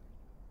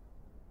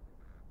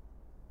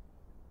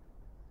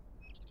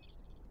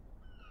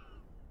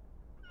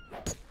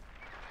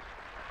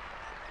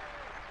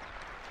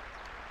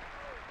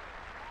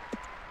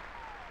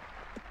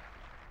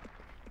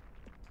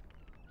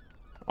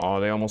 Oh,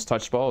 they almost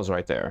touched balls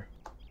right there.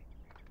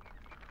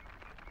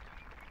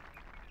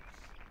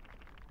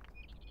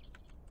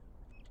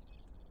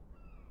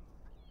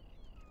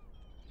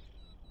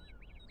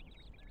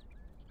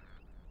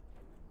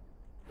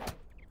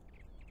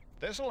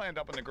 This'll end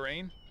up in the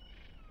green.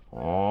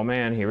 Oh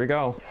man, here we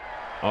go.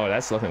 Oh,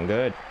 that's looking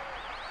good.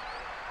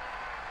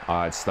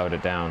 Oh, it slowed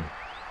it down.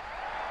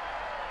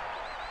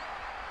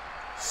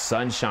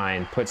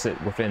 Sunshine puts it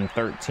within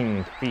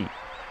 13 feet.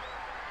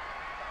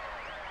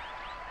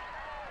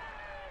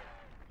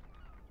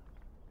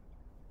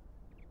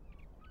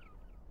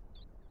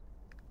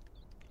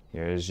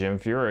 Here's Jim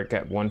Furyk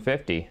at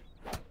 150.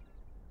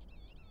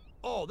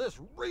 Oh, this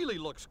really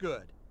looks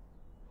good.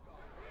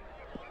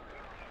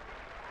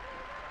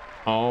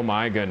 Oh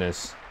my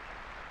goodness.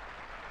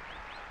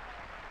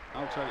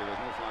 I'll tell you, there's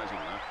no flies on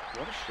that.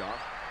 What a shot.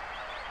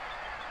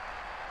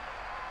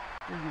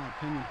 Here's my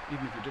opinion,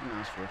 even if you didn't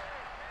ask for it.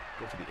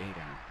 Go for the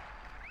 8-iron.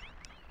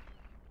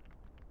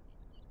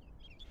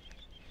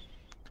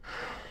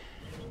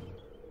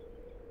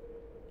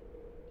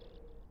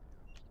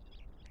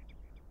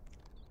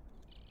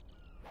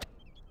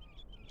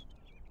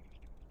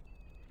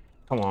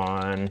 Come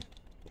on.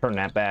 Turn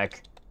that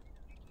back.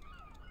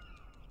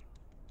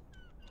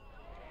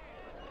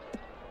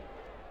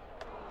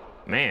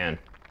 Man.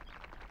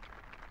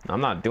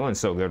 I'm not doing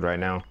so good right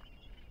now.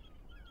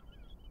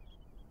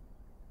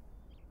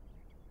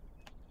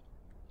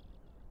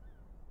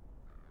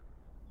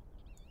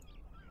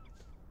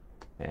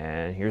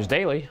 And here's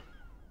Daly.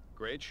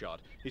 Great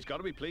shot. He's got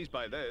to be pleased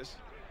by this.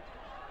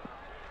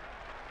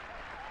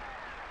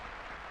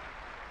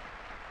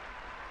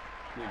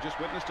 We've just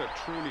witnessed a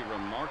truly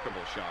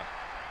remarkable shot.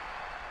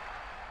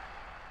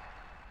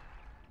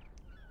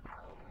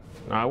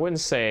 I wouldn't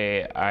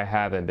say I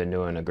haven't been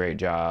doing a great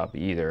job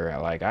either.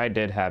 Like, I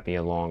did have me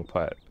a long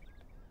putt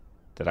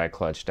that I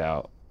clutched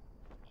out.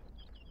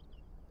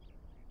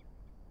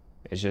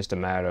 It's just a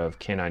matter of,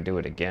 can I do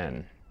it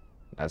again?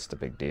 That's the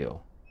big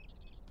deal.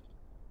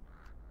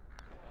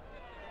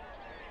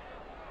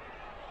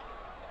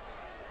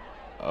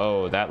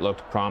 Oh, that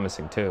looked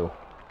promising too.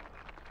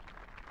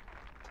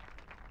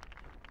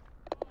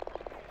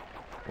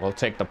 We'll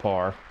take the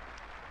par.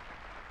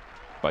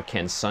 But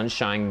can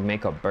Sunshine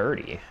make a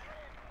birdie?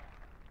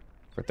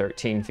 For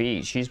 13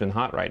 feet. She's been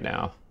hot right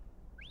now.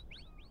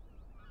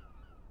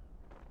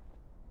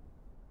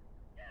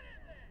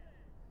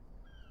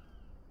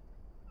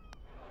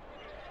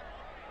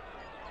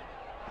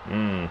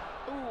 Ooh,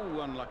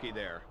 unlucky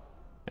there.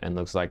 And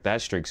looks like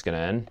that streak's gonna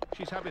end.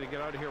 She's happy to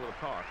get out of here with a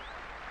par.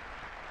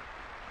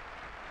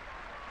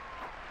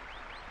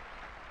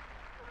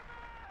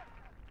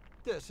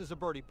 This is a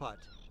birdie putt.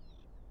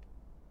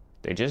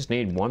 They just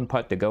need one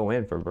putt to go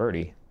in for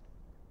birdie.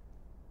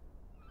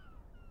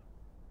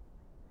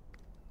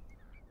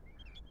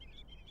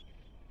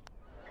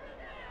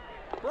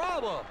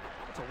 Bravo!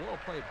 That's a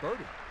well-played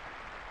birdie.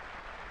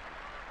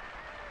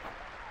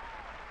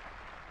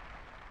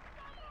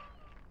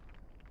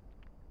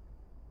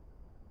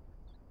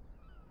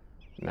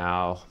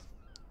 Now,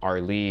 our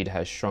lead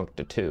has shrunk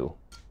to 2.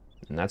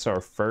 And that's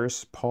our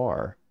first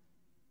par.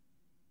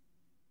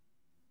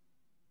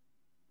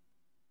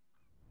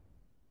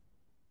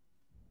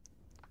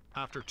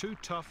 After 2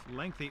 tough,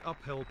 lengthy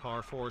uphill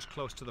par 4s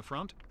close to the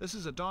front, this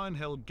is a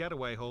downhill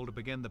getaway hole to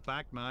begin the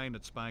back 9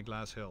 at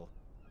Spyglass Hill.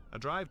 A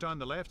drive down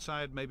the left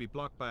side may be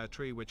blocked by a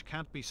tree which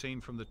can't be seen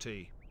from the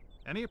tee.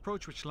 Any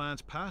approach which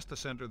lands past the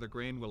centre of the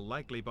green will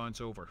likely bounce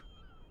over.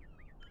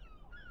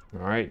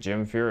 Alright,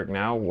 Jim Furyk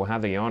now will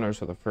have the honors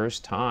for the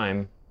first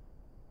time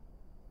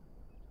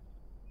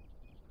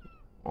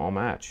all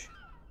match.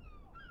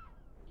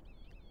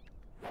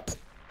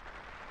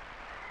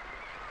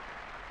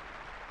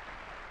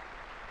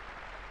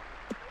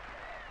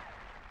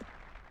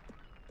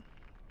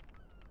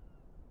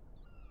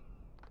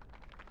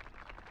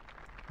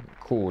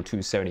 Cool,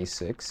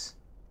 276.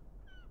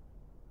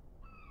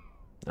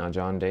 Now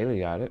John Daly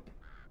got it.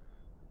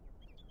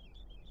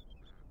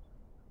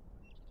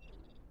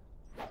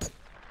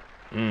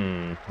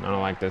 I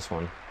don't like this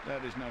one.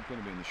 That is not going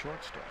to be in the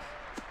short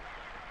stuff.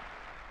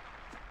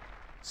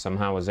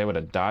 Somehow was able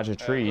to dodge a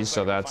tree,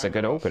 so that's a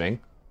good opening.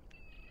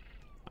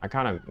 I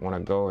kind of want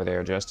to go over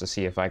there just to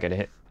see if I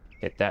could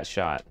hit that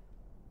shot.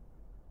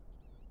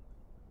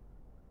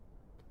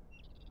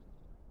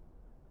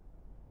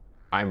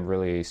 I'm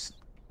really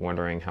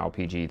wondering how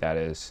PG that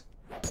is.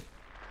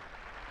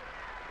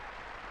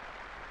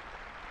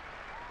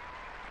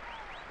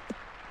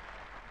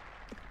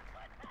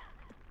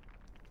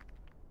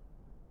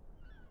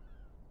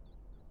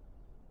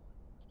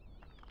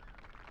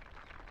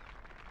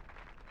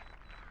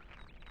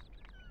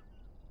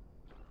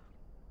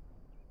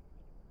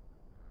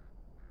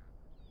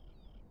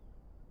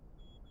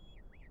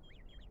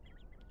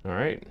 All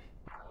right.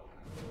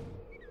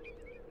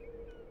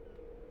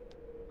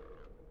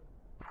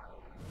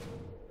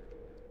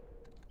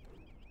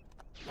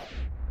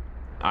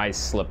 I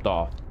slipped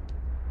off.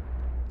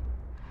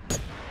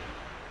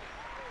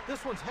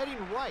 This one's heading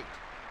right.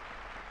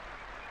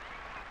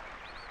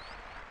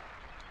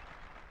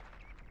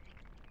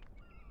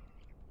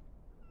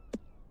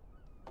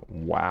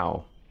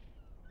 Wow.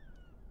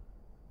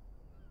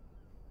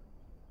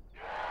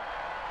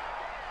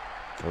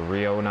 The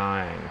Rio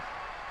 9.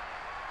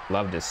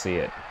 Love to see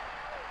it.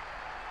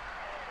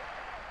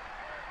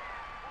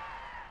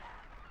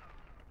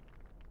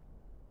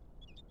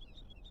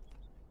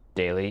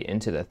 Daly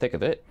into the thick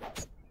of it.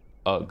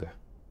 Ugh.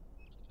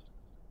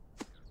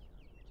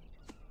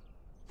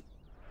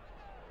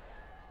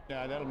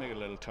 Yeah, that'll make it a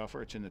little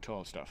tougher. It's in the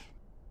tall stuff.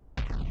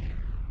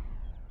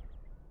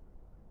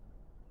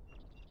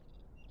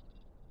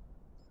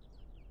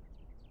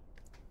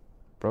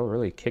 Bro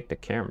really kicked the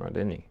camera,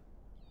 didn't he?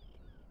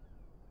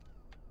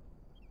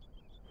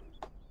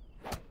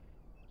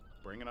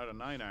 Bringing out a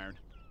 9-iron.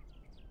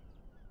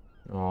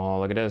 Oh,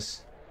 look at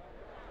this.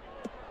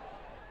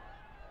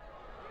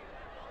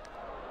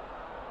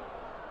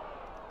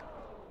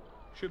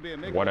 Should be a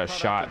What a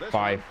shot,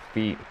 5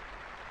 feet.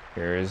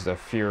 Here is the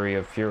fury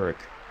of Furyk.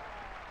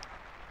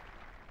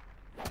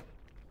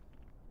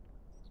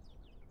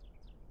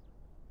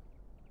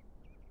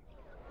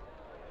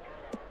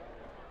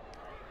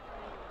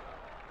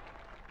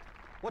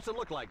 What's it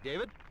look like,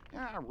 David?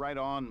 Yeah, right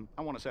on.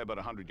 I want to say about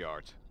 100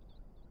 yards.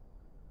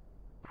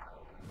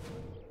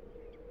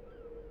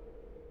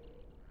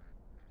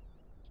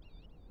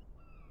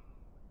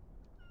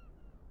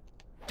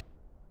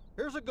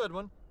 Here's a good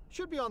one.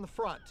 Should be on the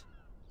front.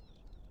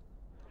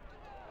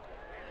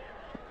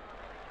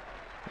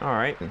 All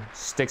right,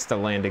 sticks to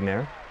landing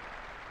there.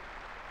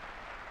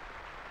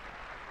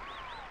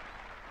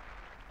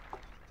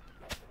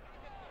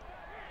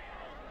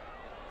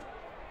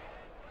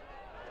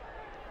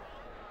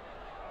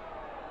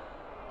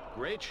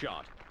 Great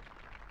shot.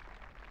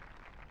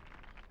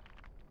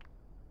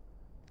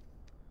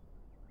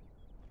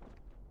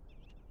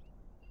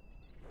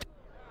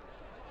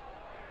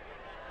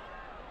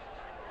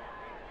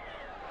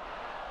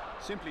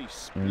 Simply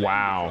splendid.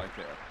 Wow. Right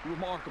there.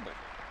 Remarkable.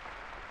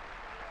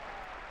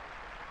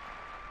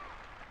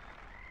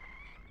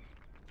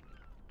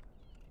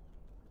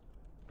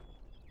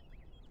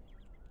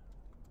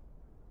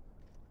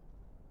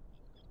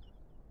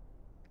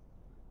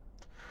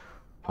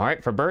 All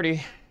right, for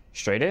birdie.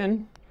 Straight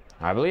in.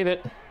 I believe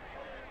it.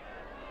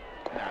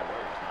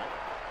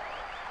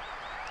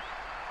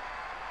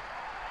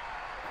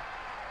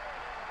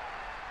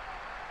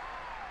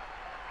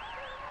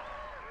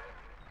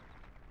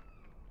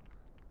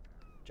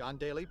 John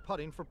Daly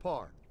putting for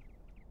par.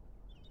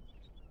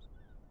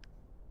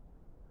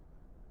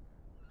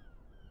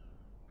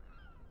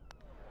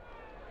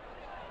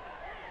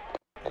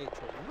 A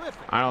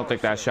terrific I don't think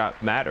that save.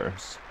 shot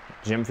matters.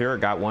 Jim Furyk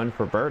got one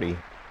for birdie.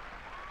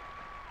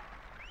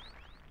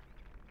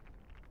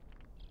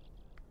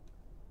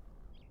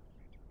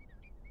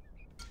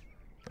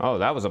 Oh,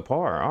 that was a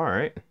par. All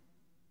right.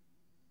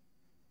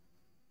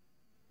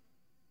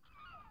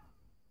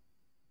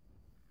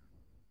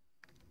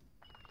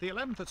 The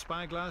 11th at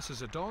Spyglass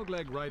is a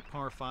dogleg right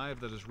par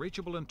 5 that is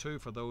reachable in 2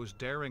 for those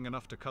daring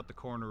enough to cut the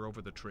corner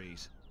over the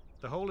trees.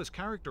 The hole is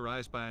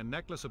characterized by a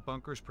necklace of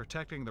bunkers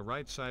protecting the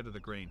right side of the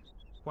green.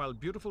 While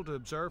beautiful to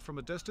observe from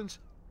a distance,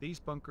 these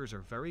bunkers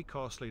are very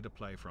costly to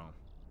play from.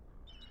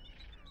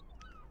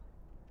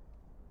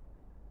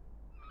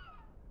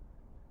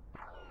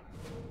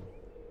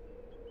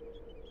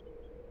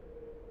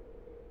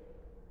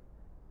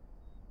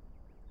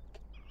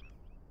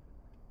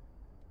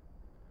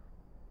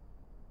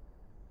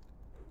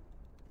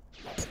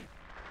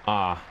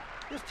 Ah,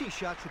 This tee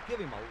shot should give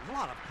him a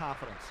lot of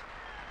confidence.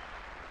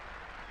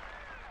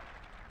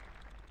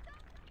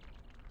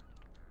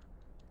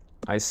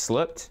 I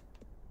slipped.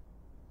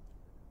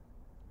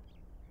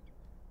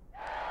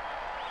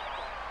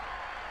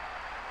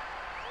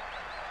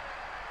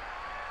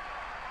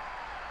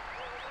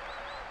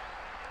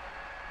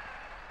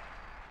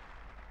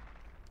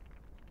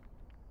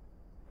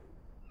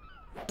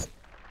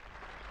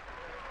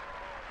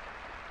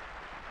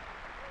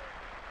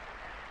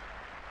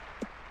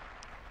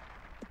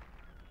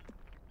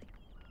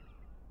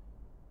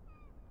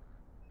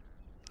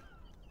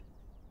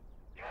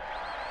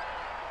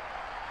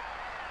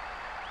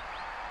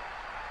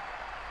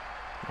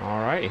 All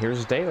right,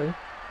 here's Daly.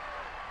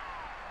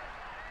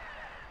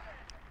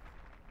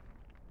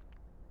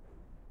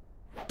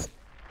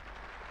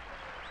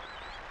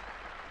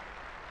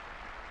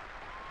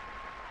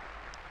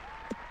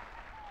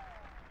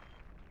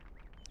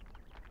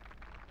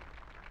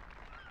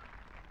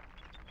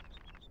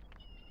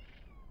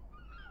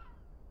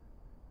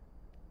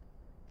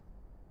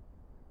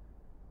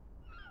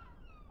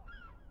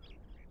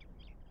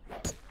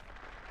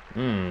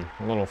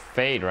 A little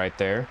fade right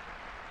there.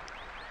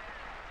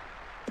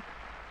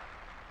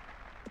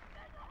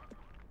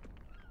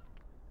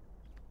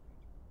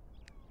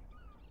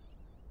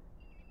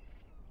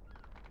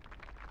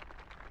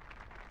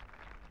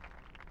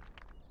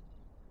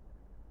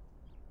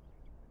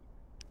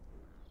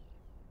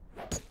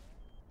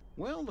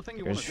 Well, the thing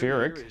you Here's want to do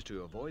here Furyk. is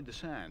to avoid the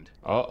sand.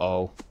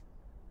 Uh-oh.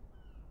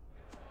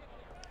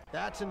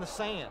 That's in the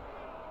sand.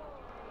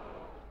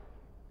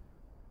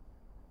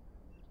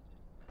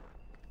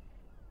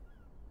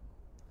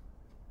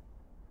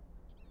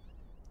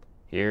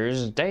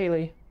 Here's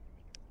Daly.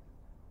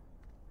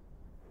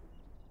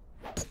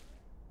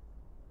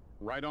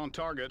 Right on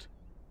target.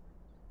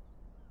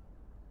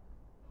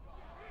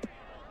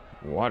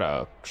 What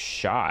a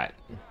shot.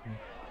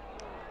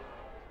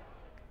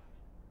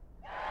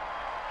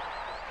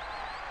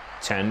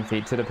 10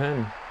 feet to the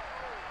pin.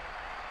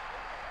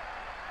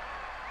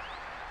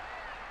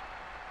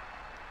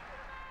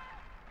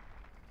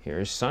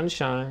 Here's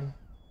Sunshine.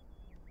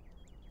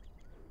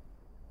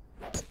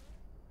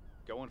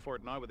 Going for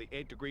it now with the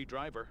 8-degree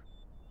driver.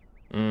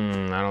 I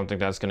don't think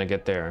that's gonna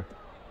get there.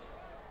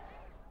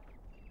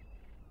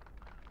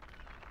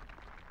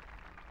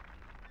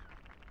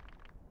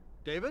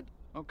 David?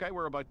 Okay,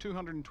 we're about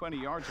 220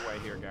 yards away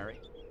here, Gary.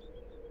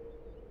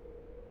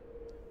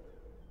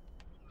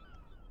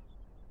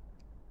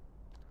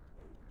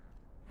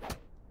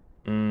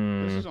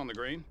 This is on the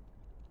green.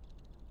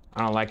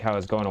 I don't like how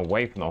it's going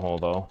away from the hole,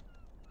 though.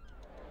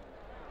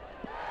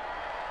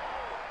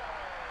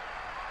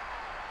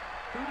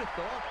 Who'd have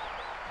thought?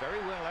 Very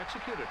well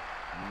executed.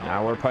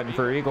 Now we're putting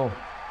for eagle.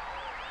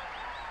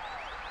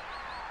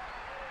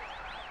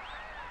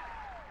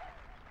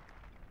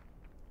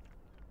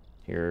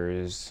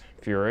 Here's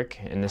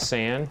Furyk in the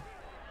sand.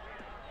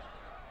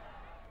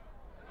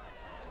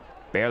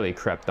 Barely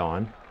crept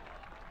on.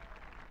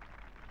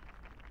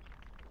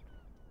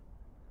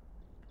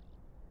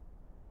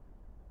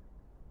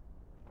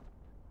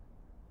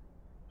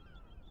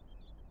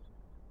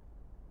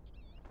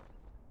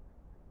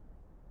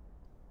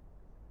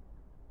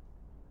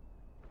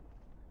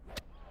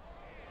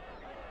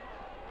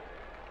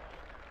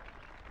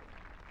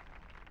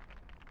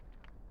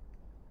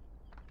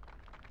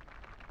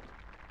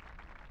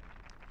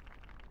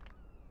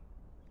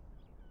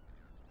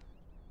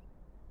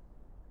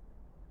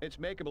 It's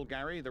makeable,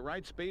 Gary. The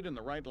right speed and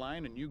the right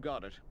line, and you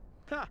got it.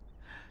 Ha!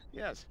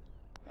 Yes,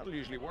 that'll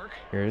usually work.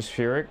 Here's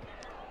Furyk.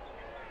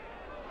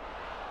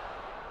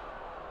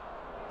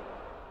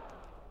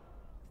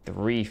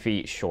 Three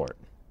feet short.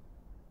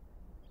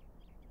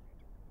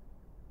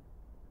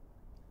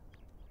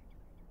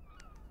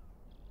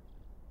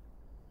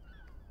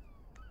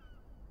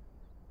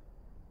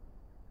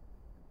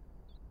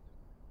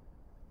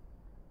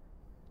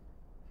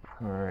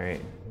 All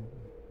right.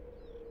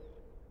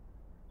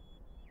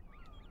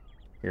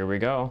 Here we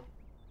go.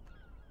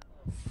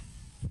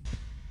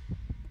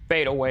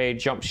 Fade away,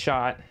 jump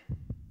shot.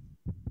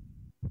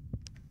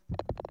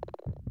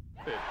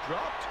 It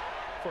dropped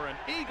for an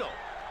eagle.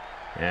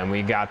 And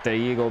we got the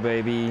eagle,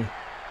 baby.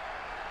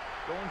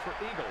 Going for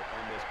eagle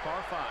on this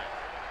par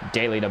 5.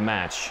 Daly to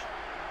match.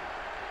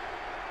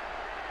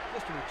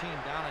 Just a routine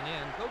down and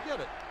in. Go get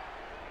it.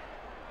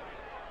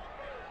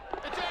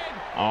 It's in!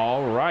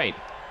 All right.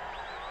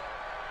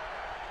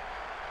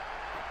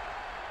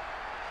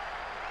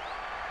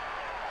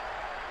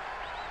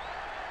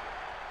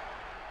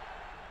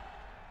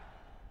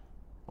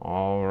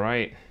 All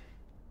right.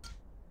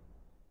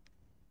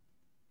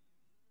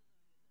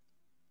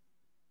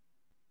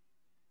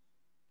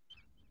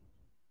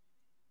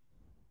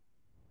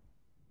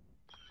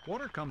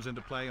 Water comes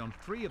into play on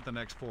 3 of the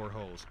next 4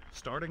 holes,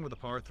 starting with the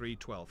par 3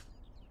 12th.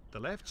 The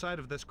left side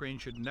of this green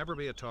should never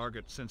be a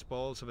target since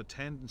balls have a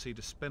tendency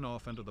to spin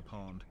off into the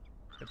pond.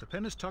 If the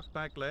pin is tucked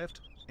back left,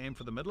 aim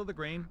for the middle of the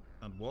green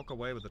and walk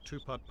away with a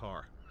 2-putt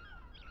par.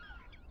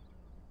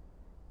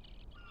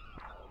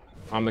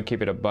 I'm gonna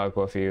keep it a buck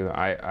with you.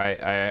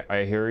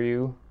 I hear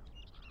you.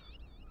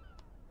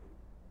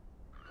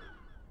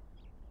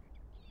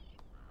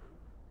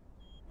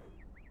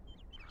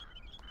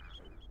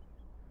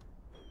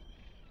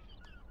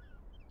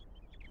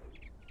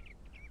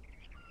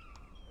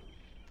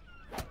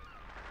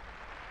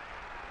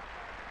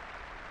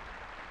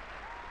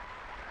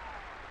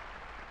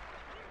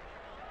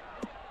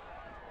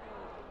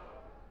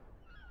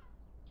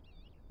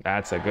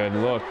 That's a good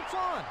look. It's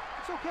on.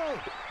 It's okay.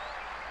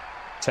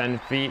 10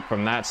 feet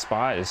from that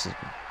spot is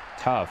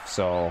tough,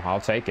 so I'll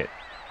take it.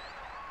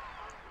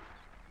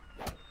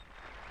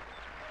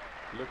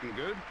 Looking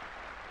good.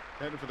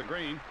 Headed for the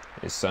green.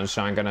 Is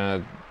Sunshine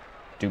gonna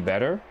do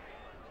better?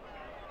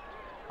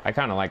 I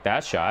kind of like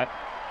that shot.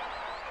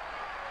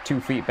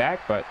 2 feet back,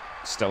 but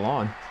still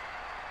on.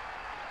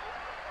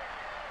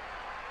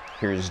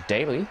 Here's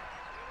Daly.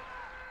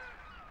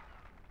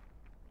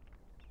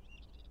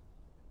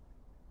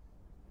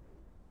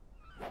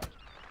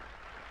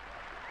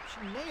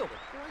 She nailed it.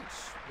 Great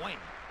swing.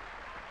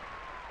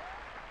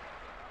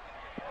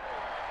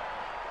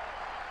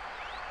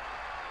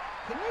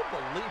 Can you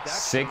believe that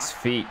 6 shot?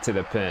 feet to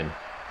the pin.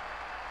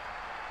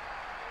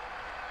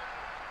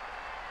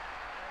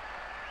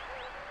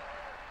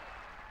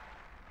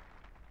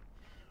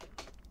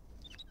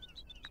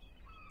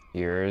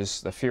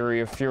 Here's the Fury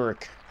of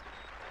Furyk.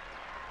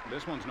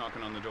 This one's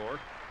knocking on the door.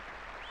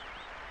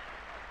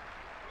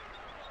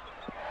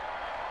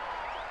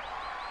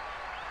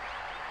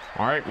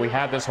 All right, we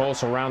have this hole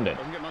surrounded.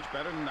 Doesn't get much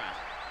better than that.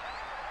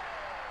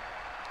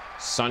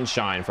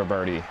 Sunshine for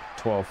birdie,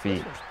 12 feet.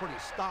 This one's pretty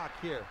stock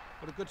here.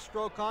 Put a good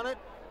stroke on it.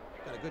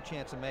 Got a good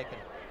chance of making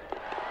it.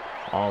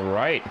 All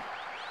right.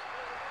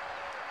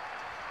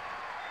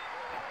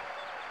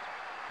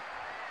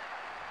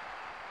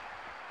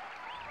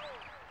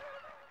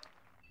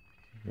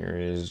 Here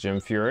is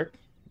Jim Furyk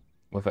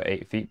with an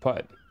 8 feet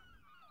putt.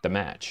 The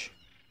match.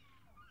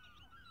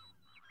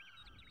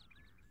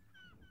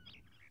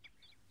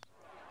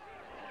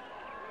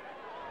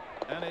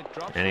 And it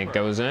drops And for it birdie.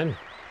 goes in.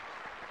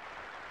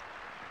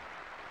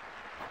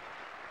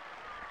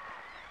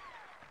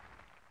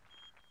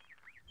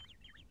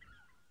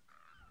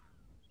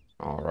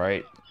 All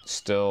right,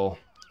 still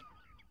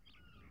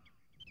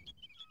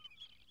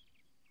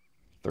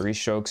 3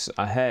 strokes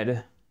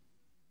ahead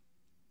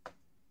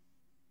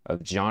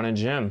of John and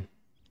Jim.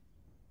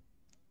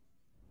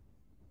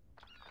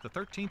 The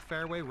 13th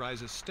fairway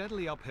rises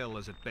steadily uphill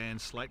as it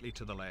bends slightly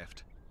to the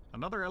left.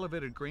 Another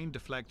elevated green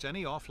deflects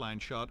any offline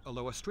shot,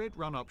 although a straight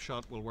run-up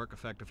shot will work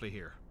effectively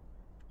here.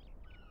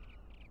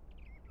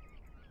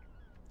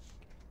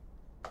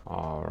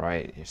 All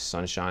right,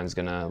 Sunshine's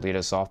gonna lead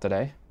us off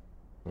today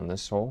on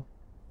this hole.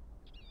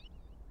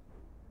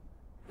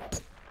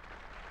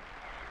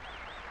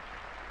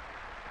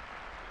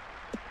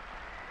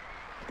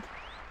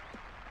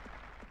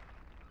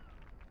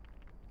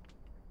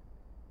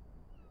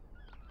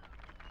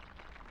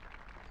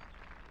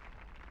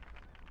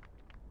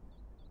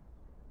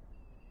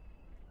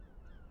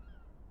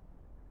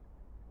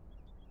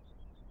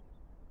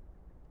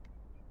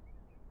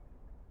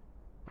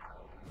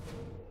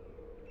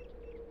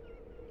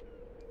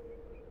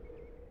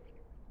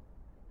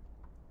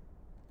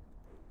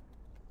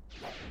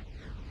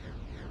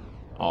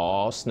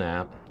 Oh,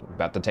 snap.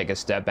 About to take a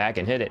step back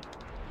and hit it.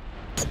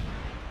 I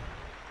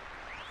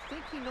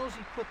think he knows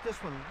he put this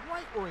one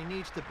right where he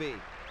needs to be.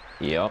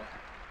 Yep.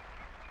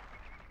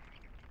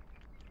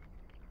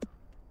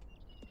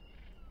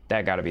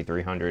 That got to be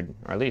 300,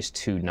 or at least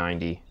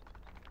 290.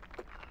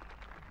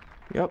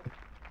 Yep.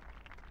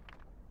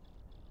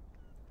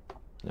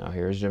 Now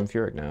here's Jim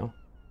Furyk now.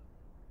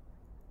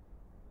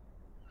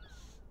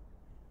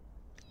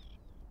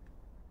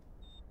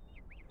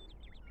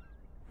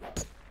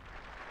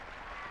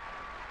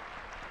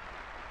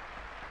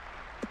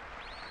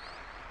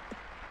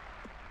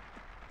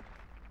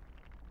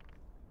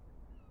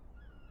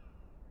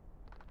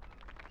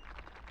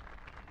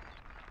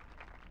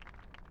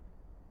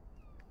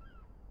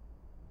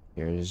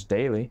 Here's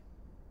Daly.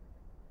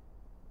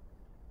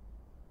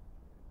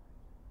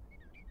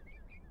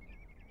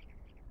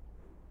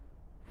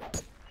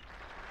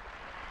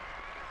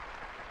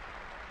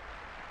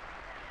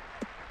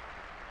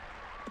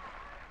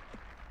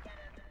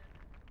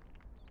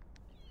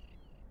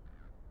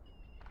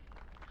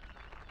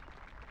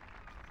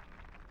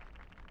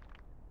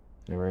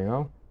 There we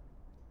go.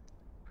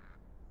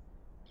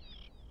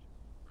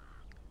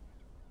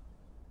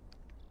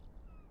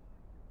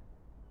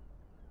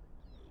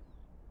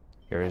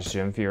 Here's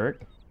Jim Furyk.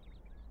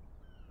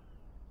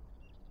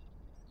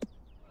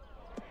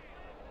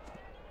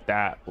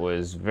 That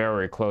was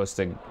very close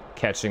to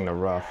catching the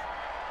rough.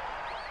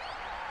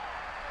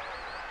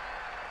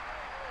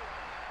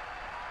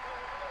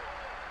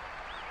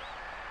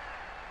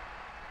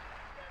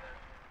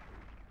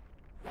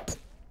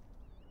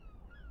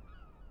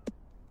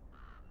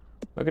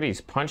 Look at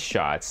these punch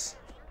shots.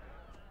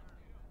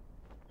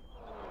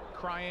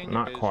 Crying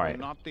Not is quite.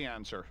 not the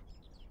answer.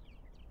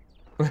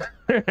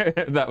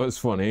 That was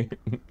funny.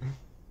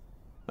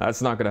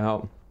 That's not gonna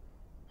help.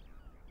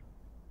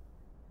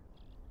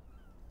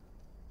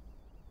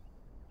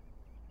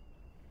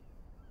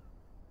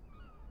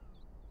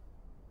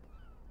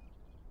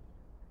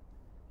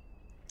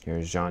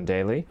 Here's John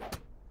Daly.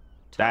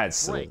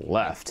 That's Break. I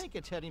left. think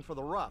it's heading for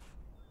the rough.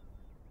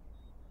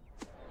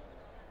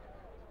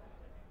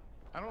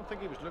 I don't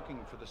think he was looking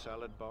for the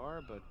salad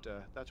bar, but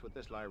that's what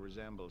this lie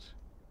resembles.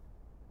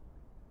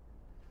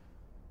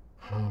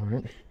 All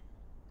right.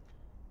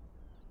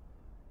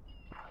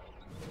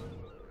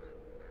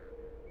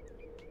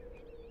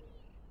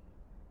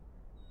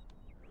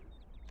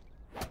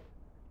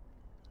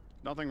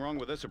 Nothing wrong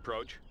with this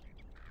approach.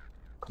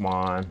 Come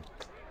on.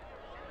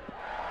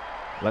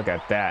 Look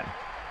at that.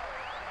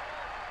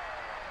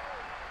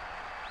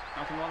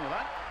 Nothing wrong with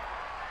that.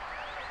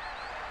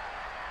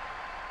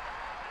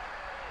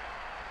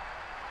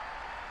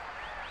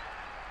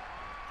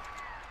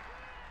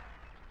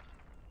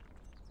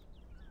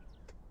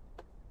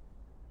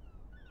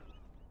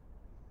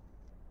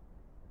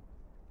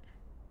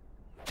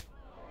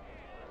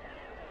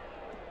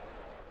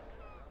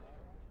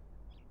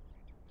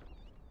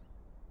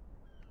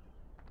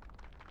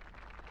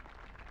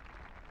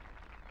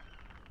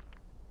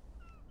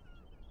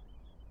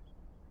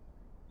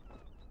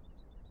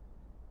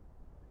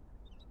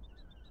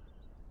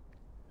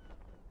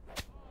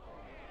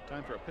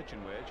 Time for a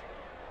pitching wedge.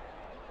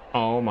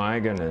 Oh my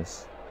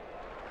goodness.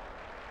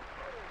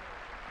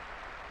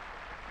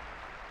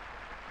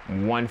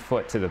 1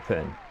 foot to the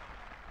pin.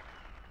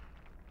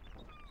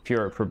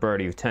 Furyk for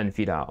birdie of 10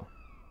 feet out.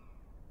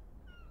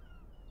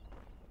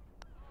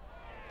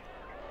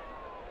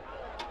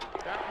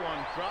 That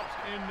one drops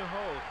in the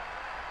hole.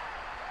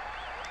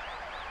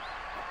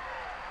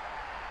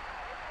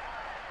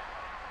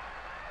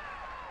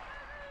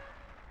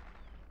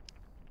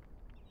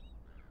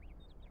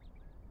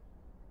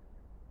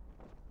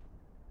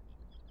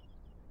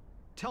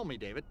 Tell me,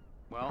 David.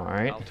 Well, All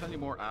right. I'll tell you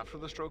more after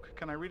the stroke.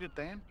 Can I read it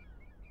then?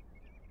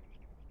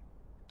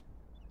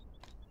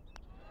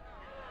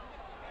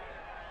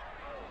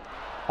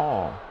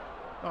 Oh.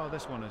 Oh,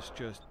 this one is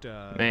just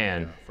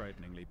Man,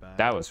 frighteningly bad.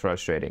 that was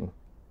frustrating.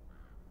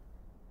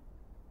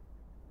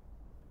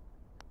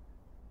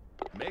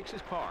 Makes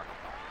his par.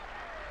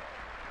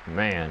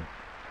 Man.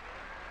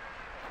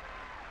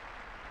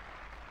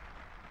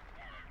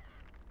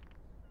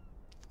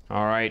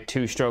 All right,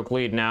 2-stroke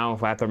lead now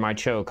after my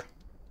choke.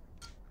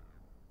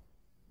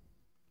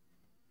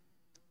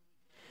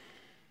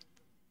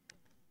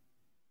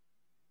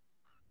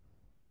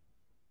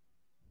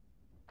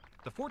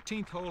 The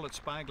 14th hole at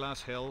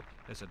Spyglass Hill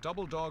is a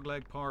double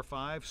dogleg par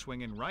 5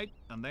 swinging right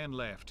and then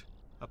left.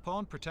 A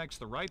pond protects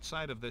the right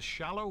side of this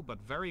shallow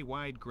but very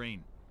wide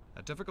green.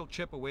 A difficult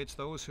chip awaits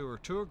those who are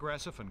too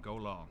aggressive and go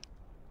long.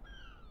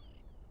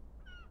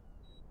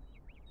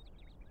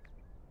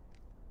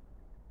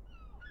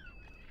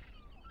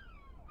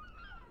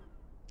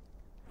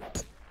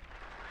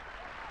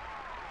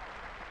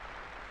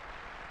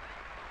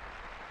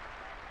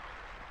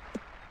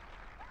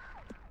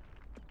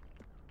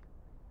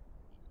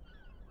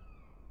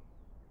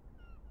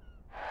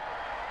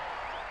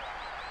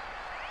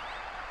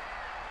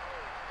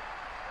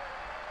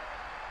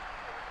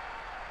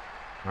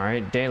 All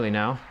right, Daly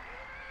now.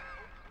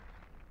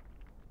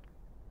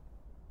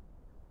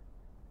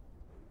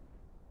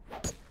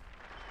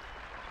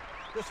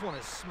 This one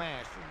is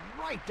smashed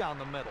right down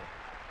the middle.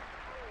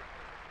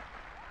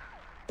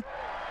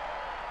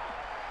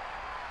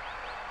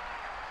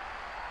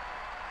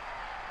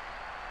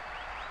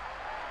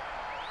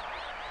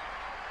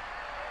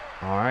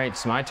 All right,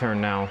 it's my turn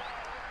now.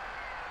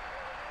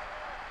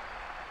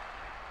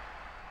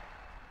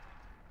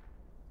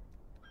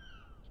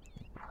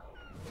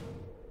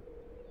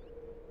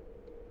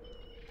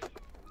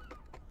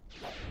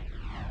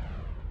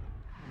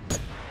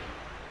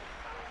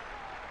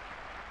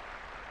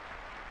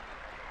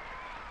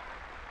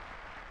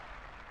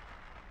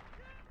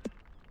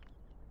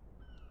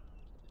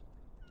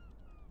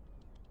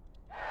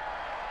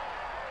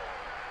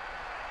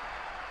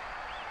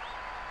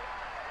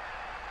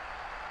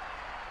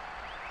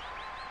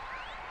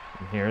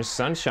 Here's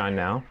sunshine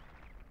now.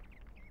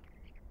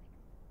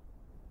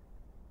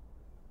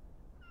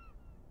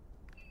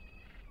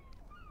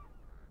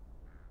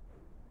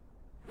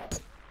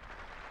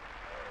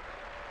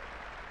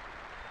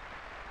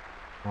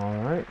 All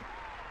right.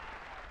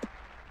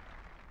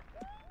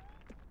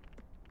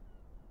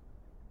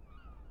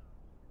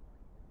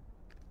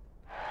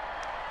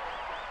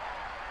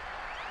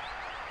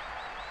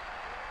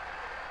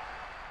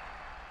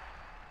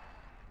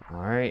 All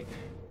right.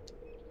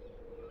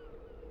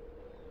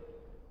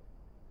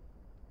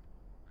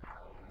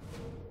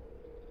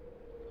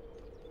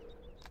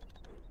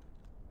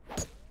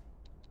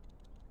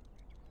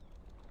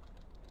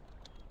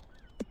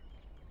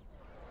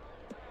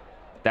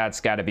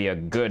 That's got to be a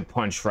good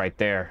punch right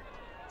there.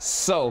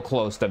 So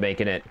close to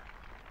making it.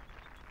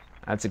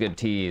 That's a good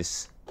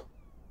tease.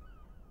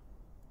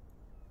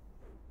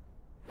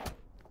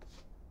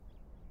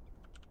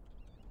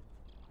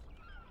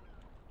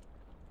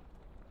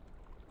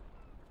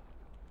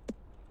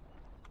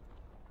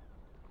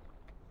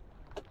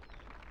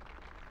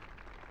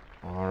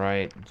 All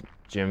right,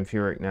 Jim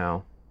Furyk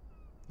now.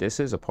 This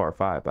is a par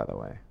 5, by the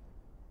way.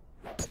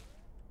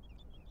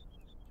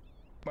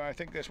 Well, I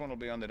think this one will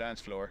be on the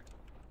dance floor.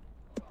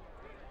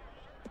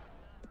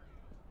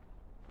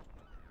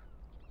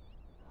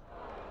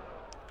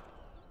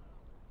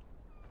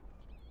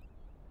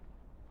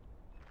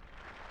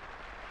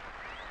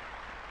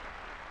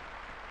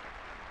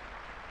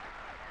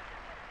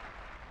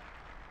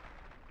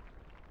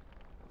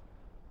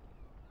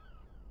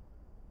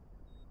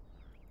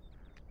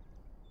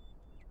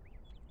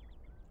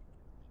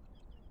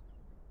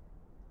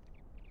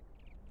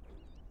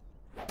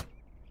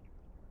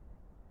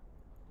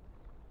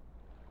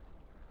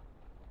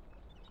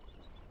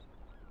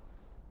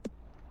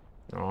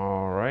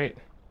 All right.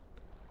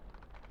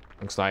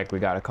 Looks like we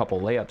got a couple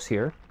layups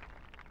here.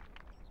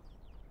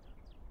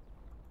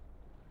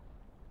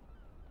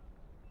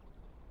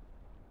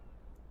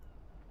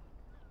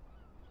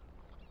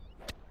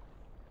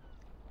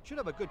 Should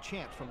have a good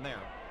chance from there.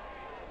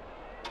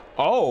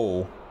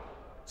 Oh,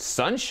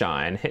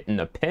 sunshine hitting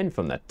the pin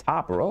from the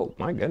top rope.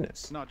 My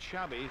goodness. Not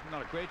shabby,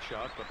 not a great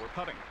shot, but we're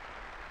putting.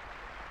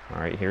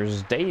 All right,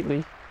 here's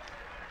Daly.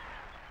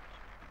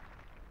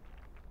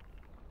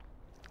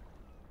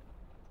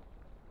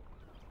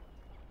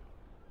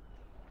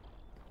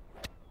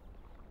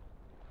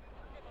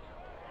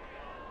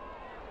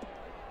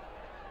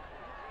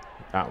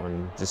 That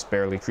one just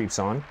barely creeps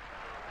on.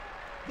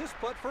 This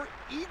putt for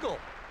eagle.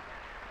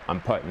 I'm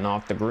putting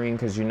off the green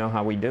because you know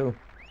how we do.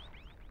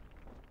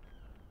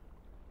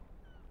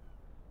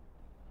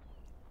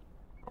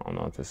 I don't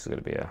know if this is going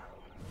to be a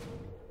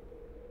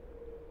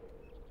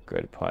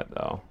good putt,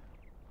 though.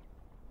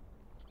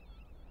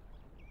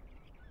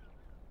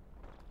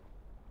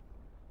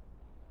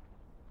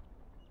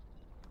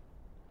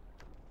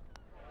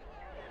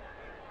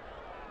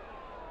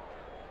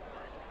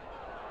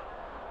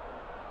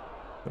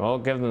 Well,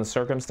 given the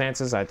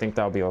circumstances, I think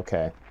that'll be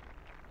okay.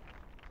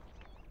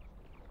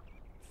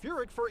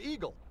 Furyk for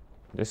eagle.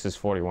 This is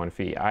 41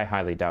 feet. I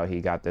highly doubt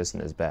he got this in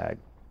his bag.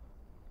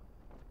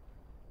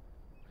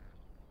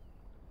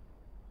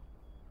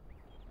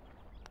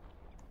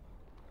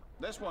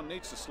 This one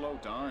needs to slow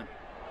down.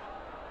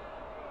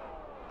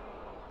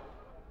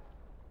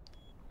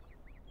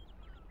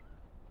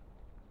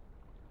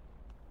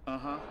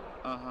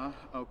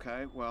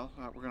 Okay, well,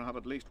 we're gonna have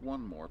at least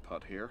one more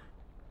putt here.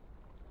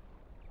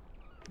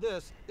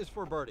 This is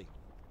for birdie.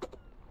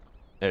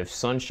 If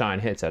Sunshine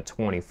hits a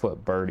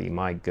 20-foot birdie,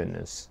 my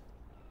goodness.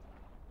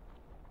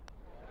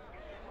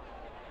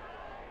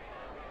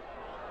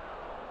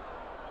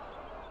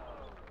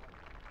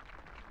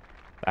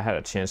 I had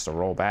a chance to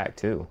roll back,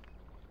 too.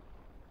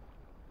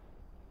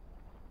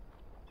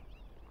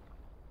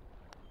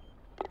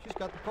 She's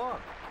got the par.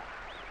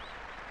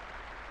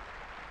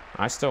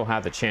 I still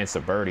have the chance to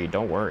birdie,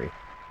 don't worry.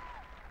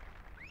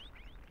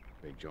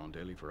 Big John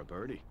Daly for a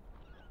birdie.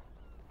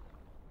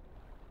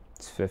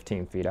 It's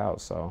 15 feet out,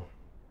 so.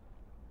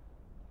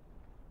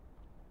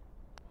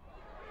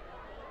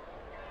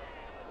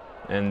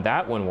 And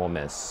that one will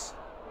miss.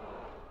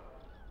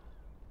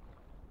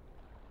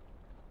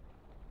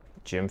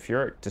 Jim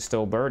Furyk to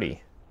still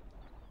birdie.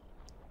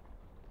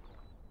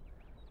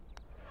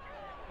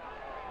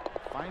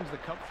 Finds the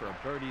cup for a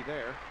birdie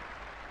there.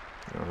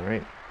 All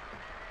right.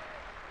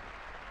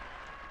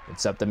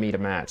 It's up to me to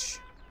match.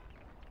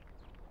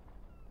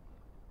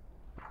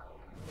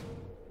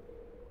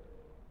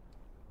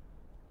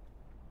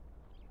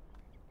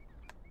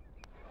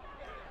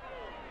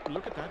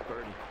 Look at that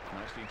birdie.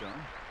 Nicely done.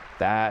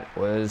 That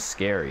was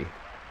scary.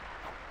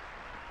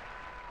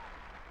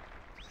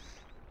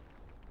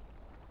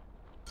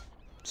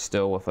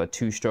 Still with a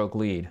 2-stroke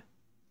lead.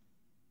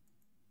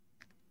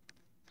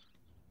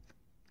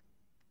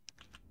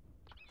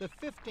 The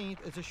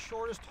 15th is the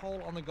shortest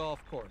hole on the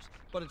golf course,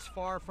 but it's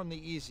far from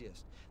the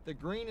easiest. The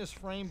green is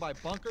framed by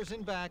bunkers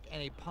in back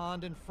and a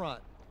pond in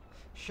front.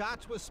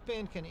 Shots with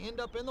spin can end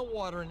up in the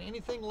water, and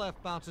anything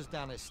left bounces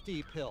down a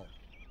steep hill.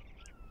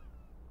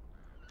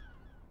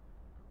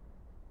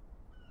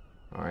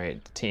 All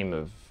right, the team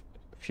of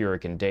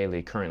Furyk and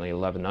Daly currently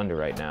 11 under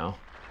right now.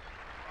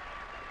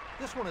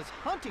 This one is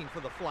hunting for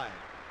the flag.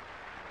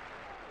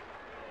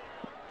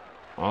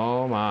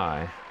 Oh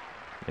my,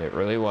 it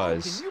really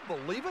was. Can you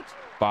believe it?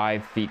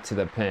 5 feet to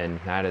the pin.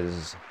 That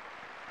is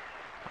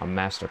a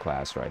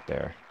masterclass right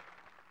there.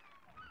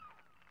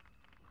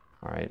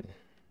 All right,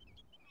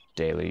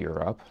 Daly,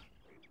 you're up.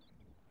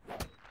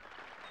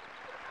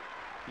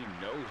 He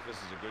knows this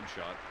is a good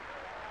shot.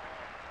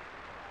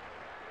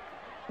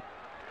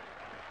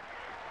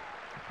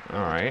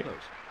 All right. Close.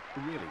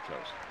 Really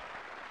close.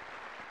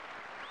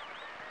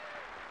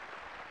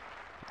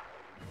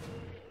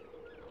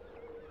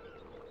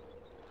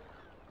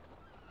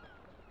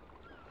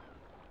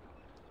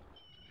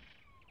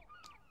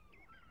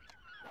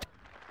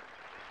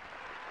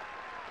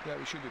 Yeah,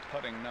 we should be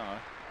putting now.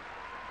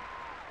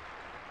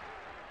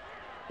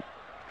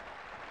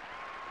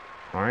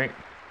 All right.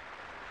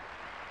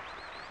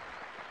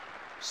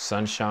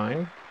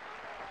 Sunshine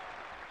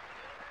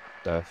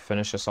to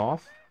finish us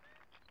off.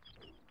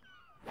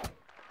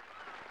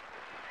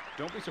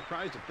 Don't be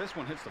surprised if this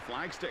one hits the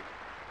flagstick.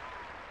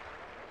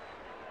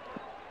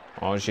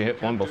 Oh, she hit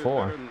one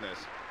before. Better than this.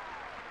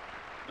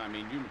 I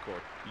mean,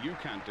 Unicorn, you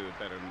can't do it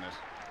better than this.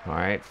 All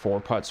right, 4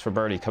 putts for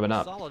birdie coming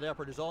up. Solid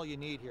effort is all you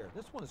need here.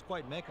 This one is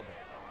quite makeable.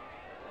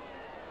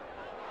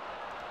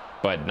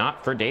 But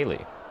not for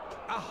Daly.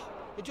 Ah,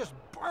 it just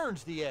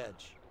burns the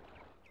edge.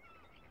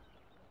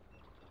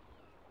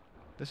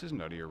 This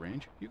isn't out of your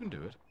range. You can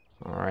do it.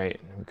 All right,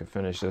 we can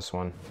finish this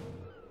one.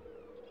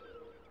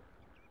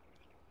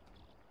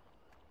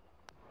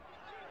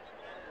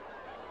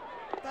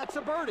 That's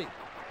a birdie.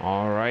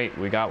 All right,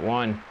 we got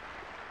one.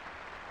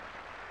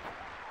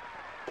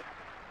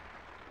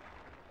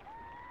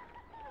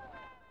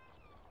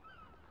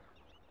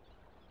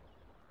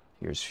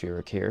 Here's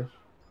Furyk here.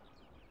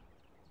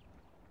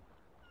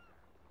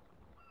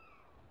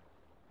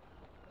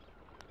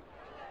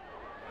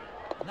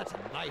 And that's a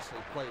nicely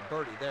played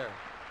birdie there.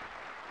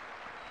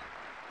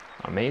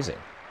 Amazing.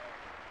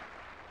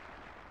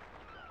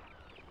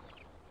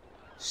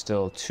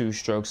 Still 2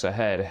 strokes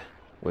ahead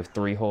with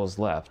 3 holes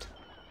left.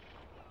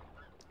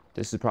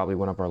 This is probably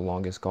one of our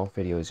longest golf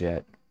videos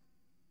yet.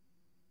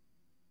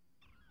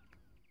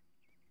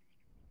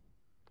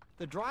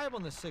 The drive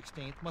on the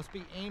 16th must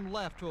be aimed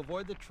left to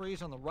avoid the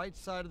trees on the right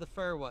side of the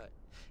fairway.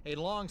 A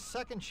long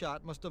second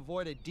shot must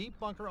avoid a deep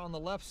bunker on the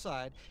left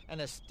side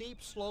and a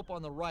steep slope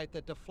on the right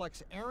that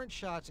deflects errant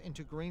shots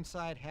into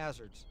greenside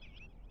hazards.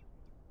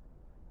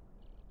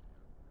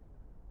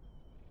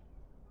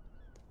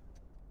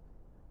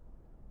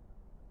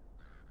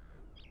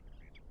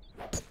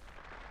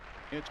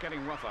 It's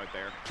getting rough out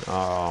there.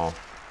 Oh,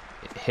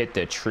 it hit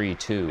the tree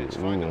too. It's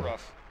fine the Ooh.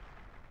 rough.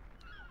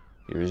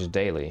 Here's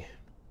Daly.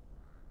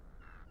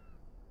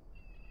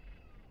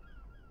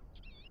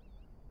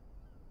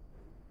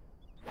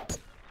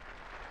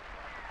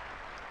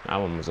 That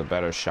one was a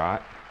better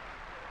shot.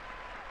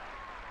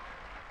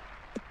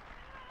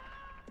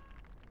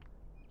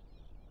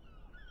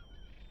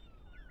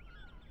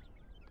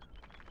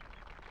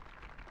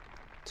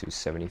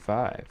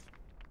 275.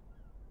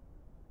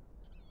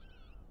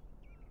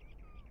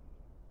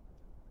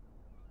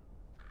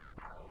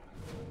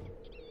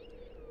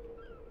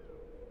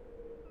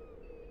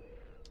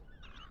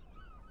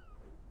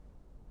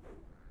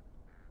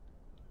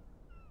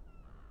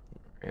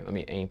 All right, let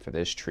me aim for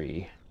this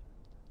tree.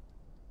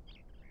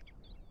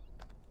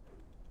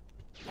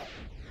 A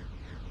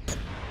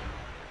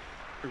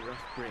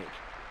rough break.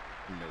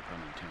 No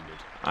pun intended.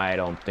 I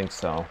don't think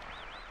so.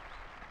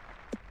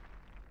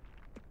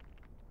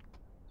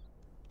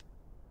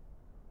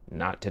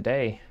 Not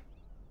today.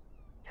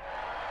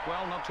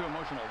 Well, not too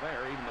emotional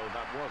there, even though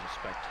that was a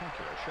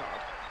spectacular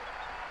shot.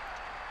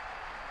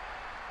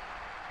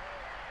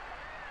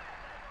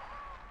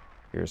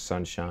 Here's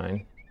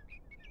sunshine.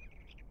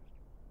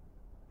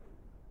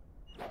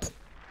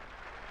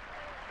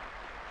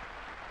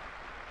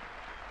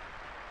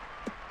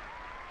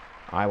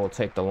 I will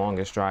take the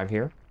longest drive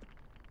here.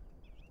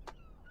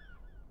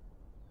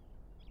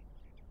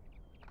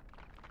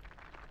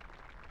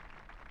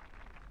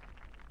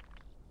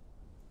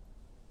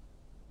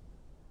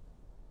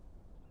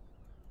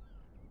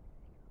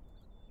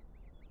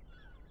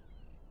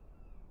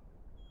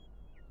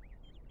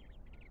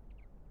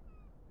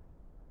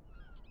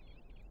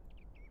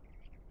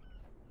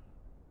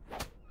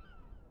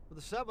 With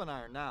a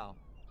 7-iron now.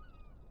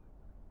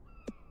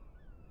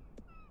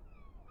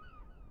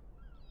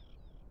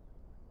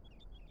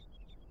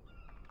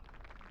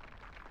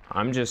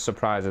 I'm just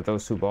surprised that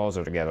those two balls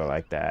are together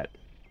like that.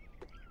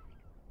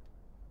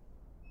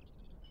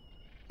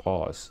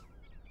 Pause.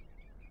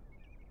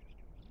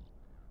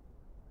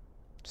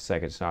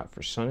 Second shot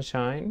for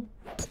sunshine.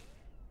 I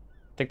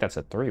think that's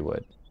a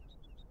 3-wood.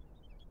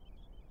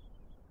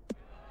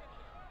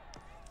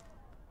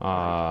 In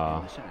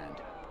the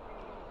sand.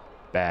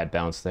 Bad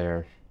bounce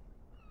there.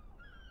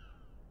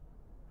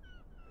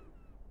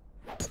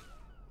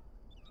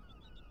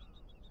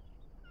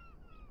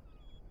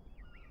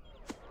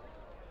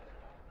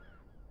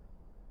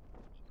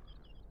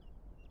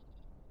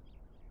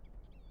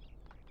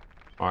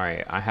 All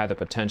right, I had the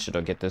potential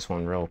to get this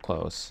one real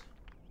close.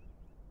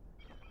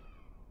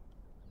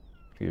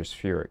 Here's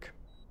Furyk.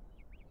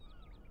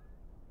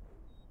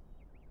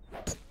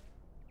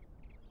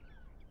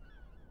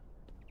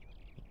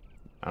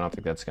 I don't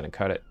think that's going to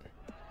cut it.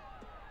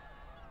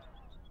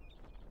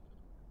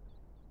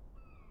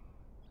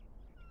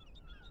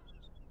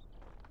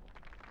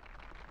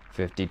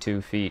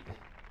 "52 feet.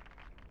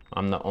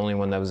 I'm the only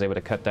one that was able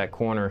to cut that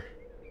corner.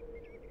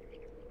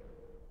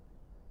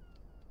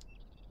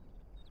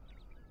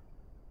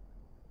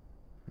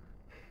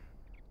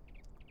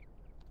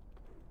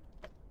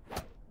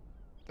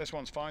 This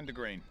one's found the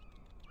green.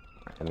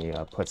 Let me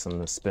put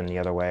some spin the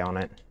other way on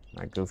it.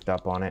 I goofed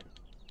up on it.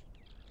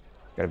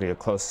 Gotta be the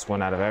closest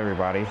one out of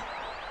everybody.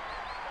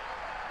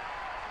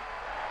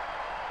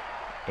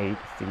 8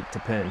 feet to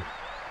pin.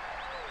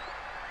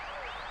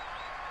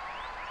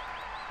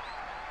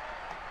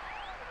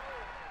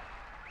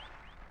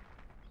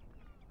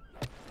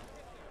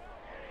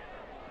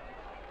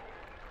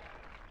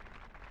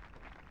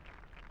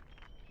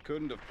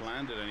 Couldn't have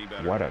planned it any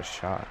better. What a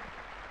shot.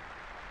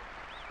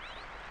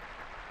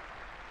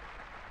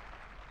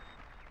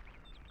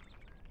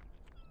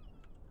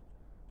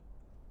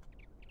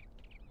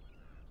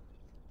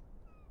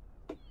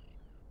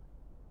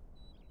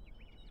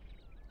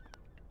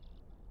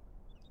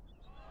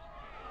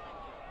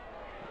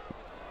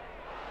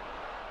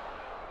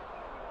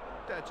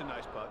 That's a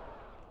nice putt.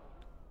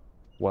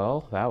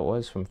 Well, that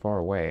was from far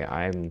away.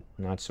 I'm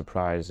not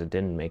surprised it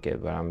didn't make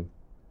it, but I'm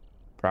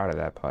proud of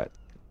that putt.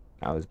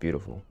 That was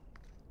beautiful.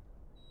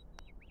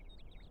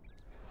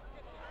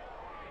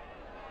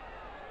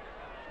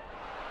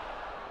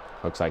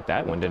 Looks like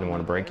that one didn't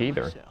want to break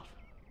either. Myself.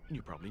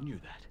 You probably knew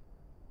that.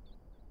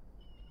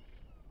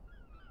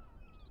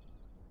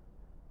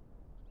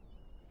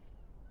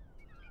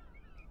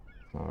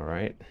 All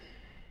right.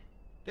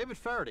 David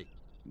Fretty.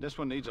 This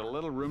one needs a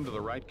little room to the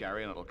right,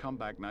 Gary, and it'll come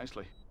back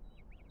nicely.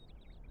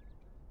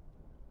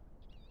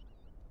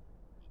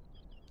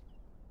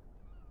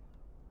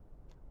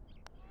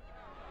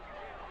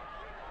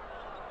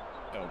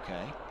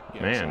 Okay.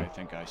 Yes, Man. I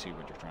think I see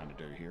what you're trying to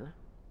do here.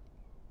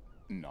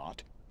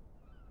 Not.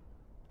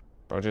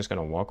 Bro, just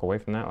gonna walk away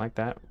from that like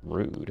that?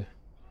 Rude.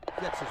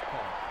 Gets his par.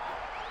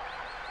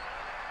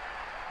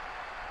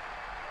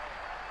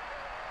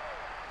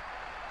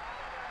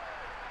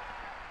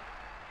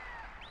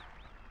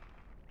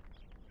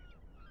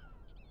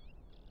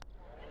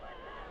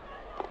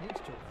 Needs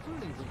to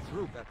really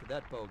regroup after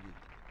that bogey.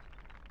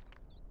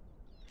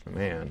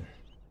 Man.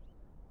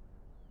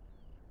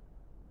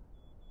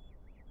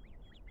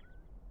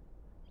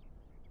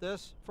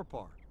 This for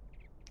par.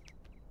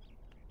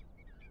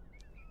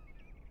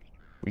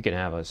 We can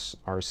have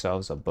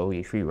ourselves a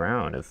bogey-free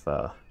round if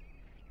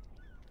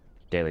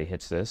Daly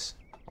hits this.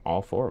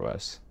 All four of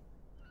us.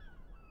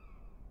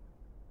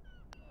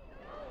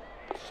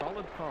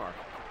 Solid par.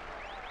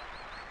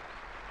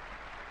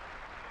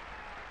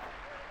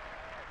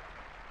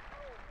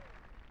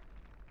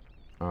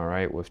 All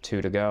right, with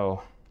 2 to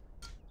go.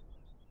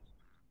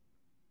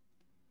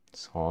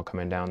 all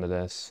coming down to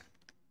this.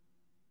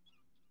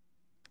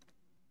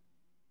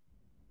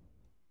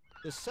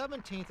 The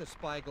 17th at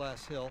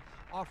Spyglass Hill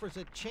offers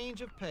a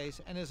change of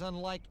pace and is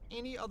unlike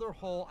any other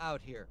hole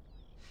out here.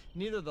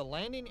 Neither the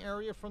landing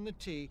area from the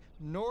tee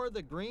nor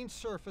the green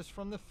surface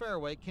from the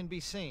fairway can be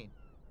seen.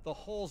 The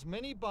hole's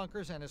many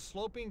bunkers and its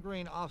sloping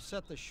green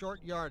offset the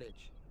short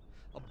yardage.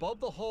 Above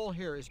the hole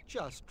here is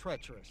just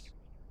treacherous.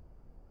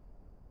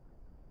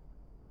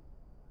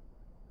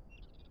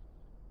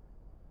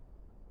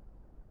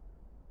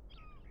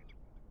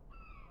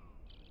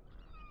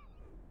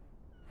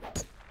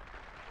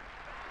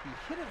 He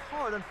hit it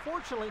hard.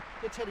 Unfortunately,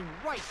 it's heading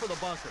right for the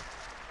bunker.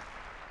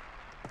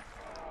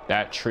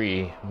 That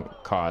tree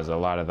caused a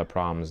lot of the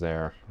problems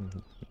there.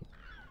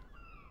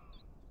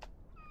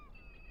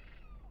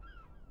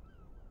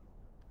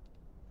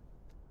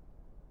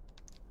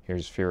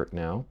 Here's Furyk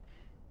now.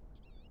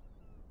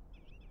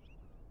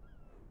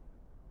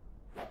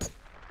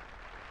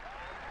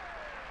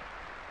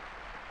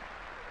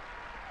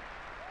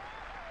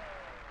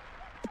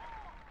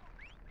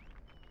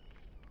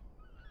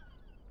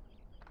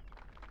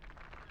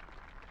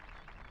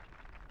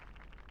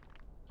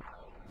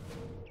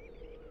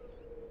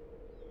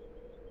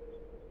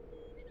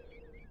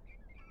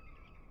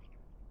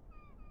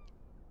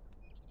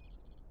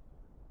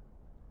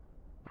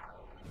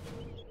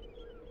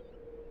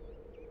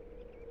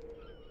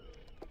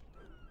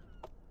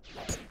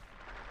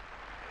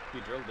 He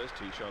drilled this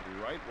tee shot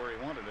right where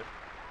he wanted it.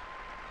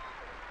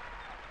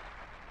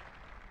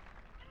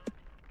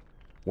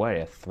 What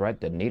a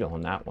thread the needle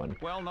on that one.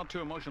 Well, not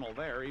too emotional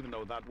there, even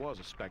though that was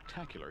a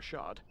spectacular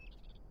shot.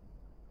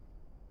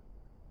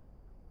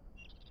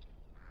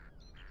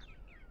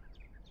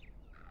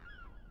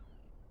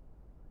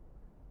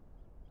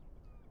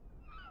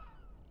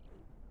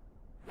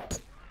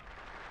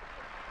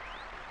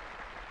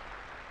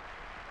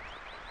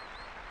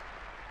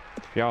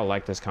 If y'all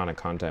like this kind of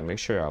content, make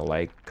sure y'all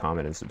like,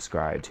 comment, and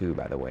subscribe too,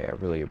 by the way. I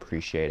really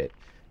appreciate it.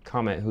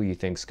 Comment who you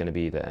think is going to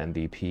be the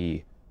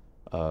MVP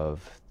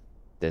of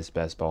this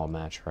best ball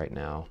match right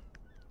now.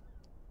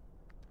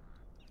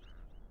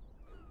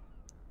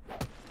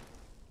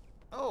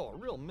 Oh, a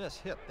real miss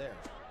hit there.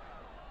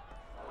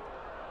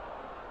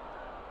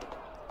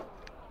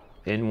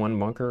 In one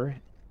bunker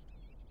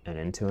and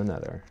into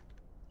another.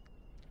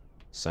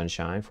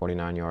 Sunshine,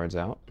 49 yards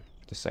out.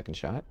 The second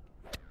shot.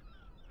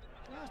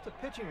 That's the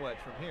pitching wedge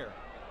from here.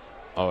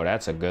 Oh,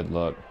 that's a good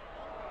look.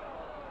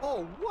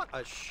 Oh, what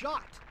a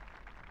shot!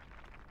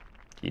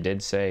 He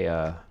did say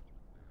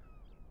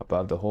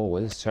above the hole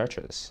was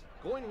treacherous.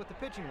 Going with the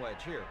pitching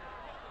wedge here.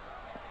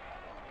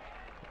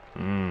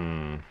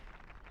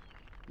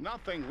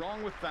 Nothing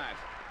wrong with that.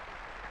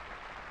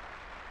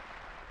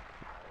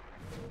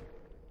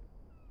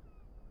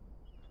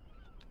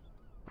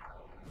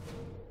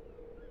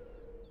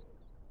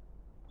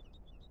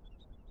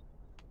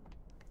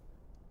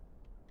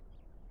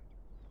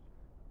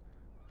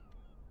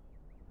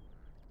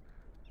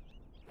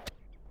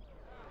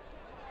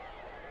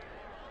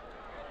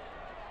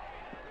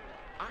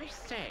 I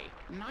say,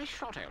 nice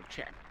shot, old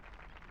chap.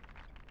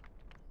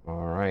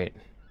 All right.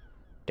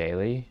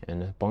 Daly in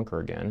the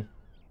bunker again.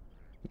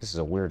 This is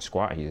a weird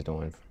squat he's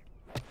doing.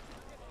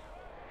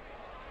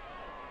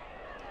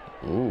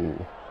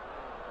 Ooh.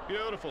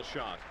 Beautiful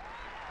shot.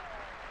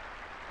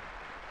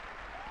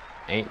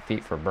 8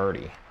 feet for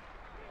birdie.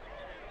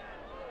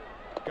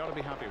 Gotta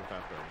be happy with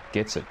that birdie.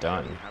 Gets it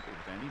done. Be happy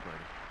with any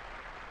birdie.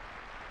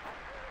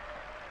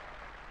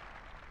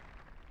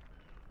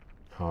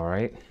 All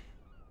right.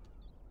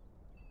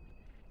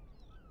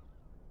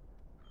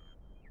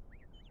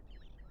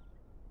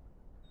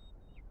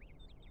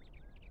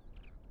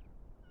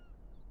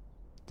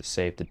 To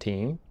save the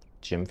team,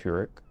 Jim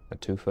Furyk, a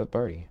 2-foot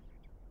birdie.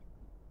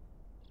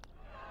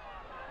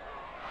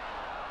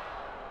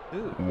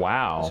 Ooh,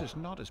 Wow. This is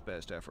not his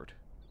best effort.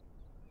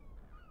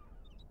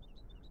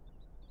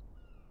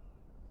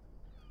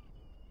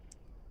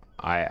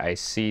 I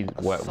see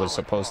what was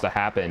supposed to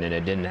happen and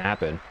it didn't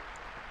happen.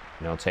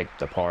 And I'll take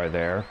the par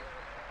there.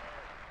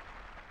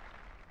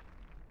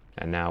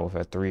 And now with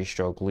a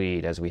 3-stroke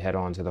lead as we head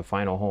on to the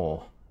final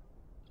hole.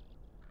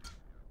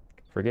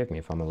 Forgive me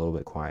if I'm a little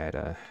bit quiet.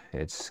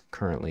 It's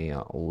currently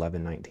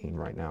 11:19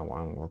 right now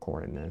while I'm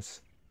recording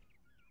this.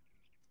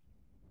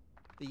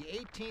 The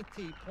 18th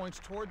tee points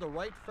toward the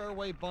right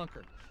fairway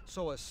bunker,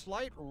 so a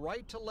slight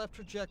right to left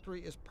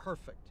trajectory is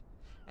perfect.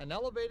 An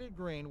elevated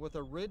green with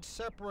a ridge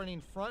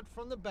separating front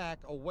from the back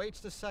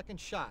awaits the second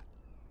shot.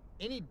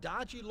 Any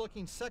dodgy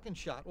looking second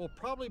shot will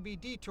probably be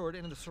detoured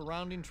into the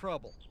surrounding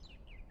trouble.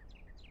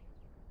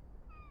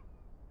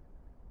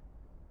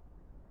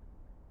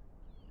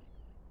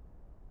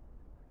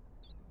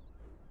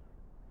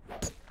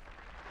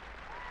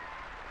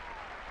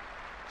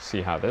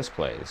 See how this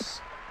plays.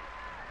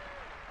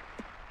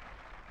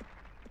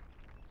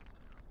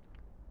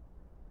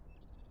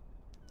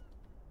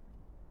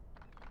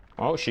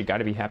 Oh, she got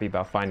to be happy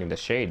about finding the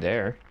shade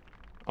there.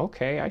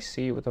 Okay, I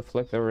see you with a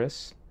flick of the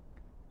wrist.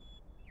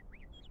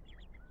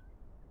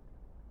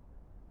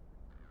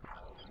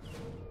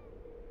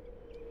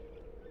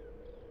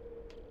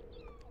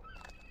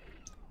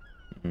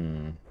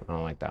 I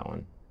don't like that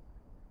one.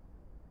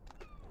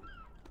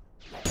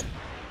 This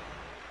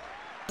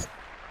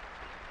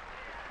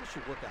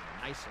should work out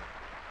nicely.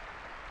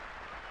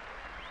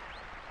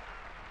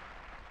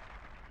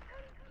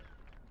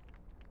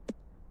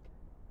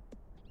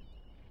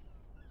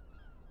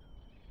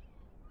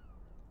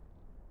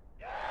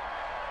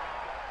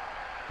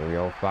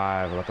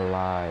 .305, look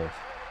alive.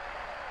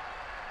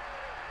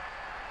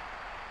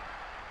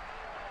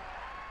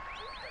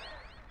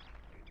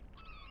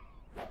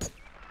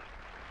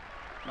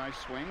 Nice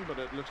swing, but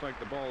it looks like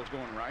the ball's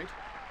going right.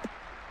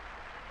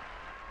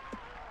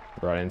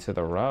 Right into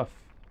the rough.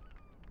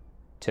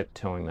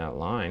 Tiptoeing that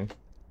line.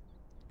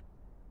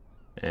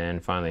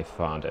 And finally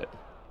found it.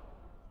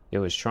 It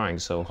was trying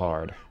so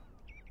hard.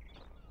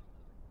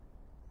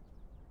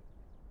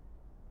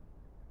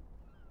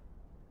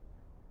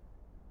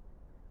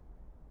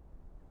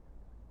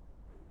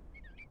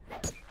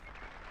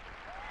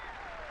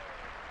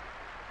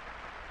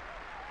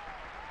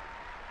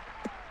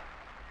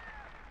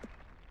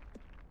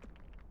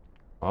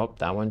 Oh,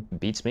 that one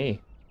beats me.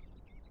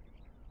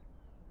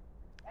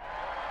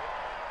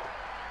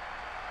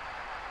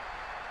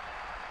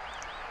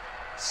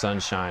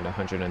 Sunshine,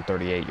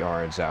 138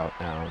 yards out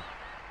now.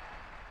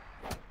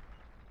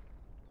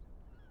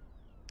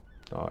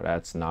 Oh,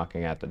 that's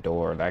knocking at the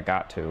door. That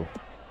got to.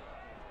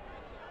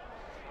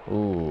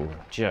 Ooh,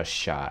 just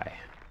shy.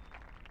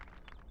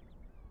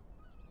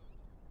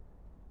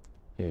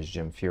 Here's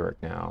Jim Furyk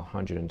now,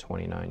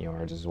 129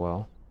 yards as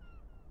well.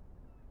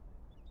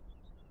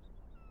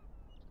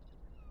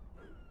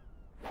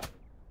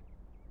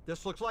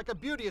 This looks like a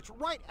beauty. It's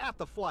right at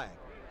the flag.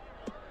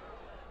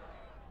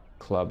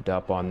 Clubbed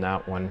up on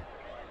that one.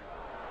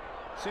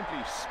 Simply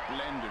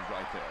splendid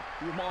right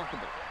there.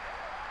 Remarkable.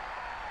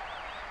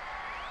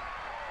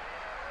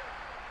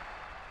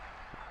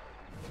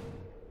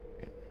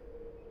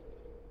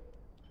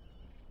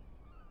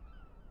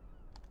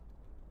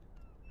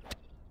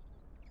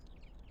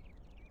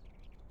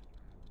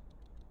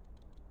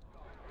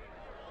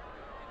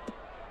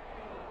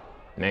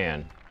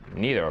 Man,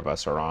 neither of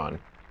us are on.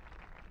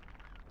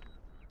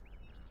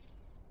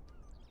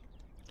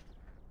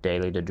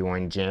 Daly to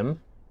join Jim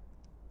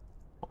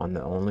on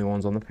the only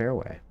ones on the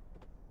fairway.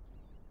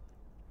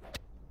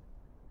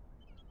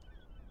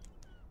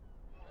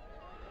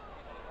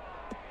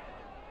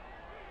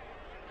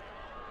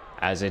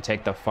 As they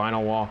take the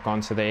final walk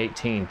onto the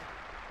 18th.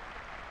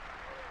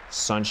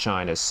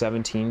 Sunshine, a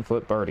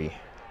 17-foot birdie.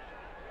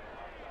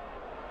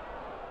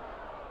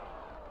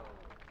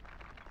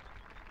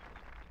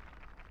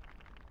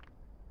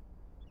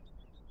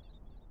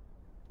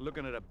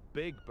 Looking at a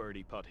big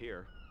birdie putt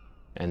here.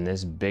 And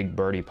this big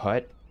birdie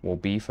putt will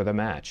be for the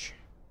match.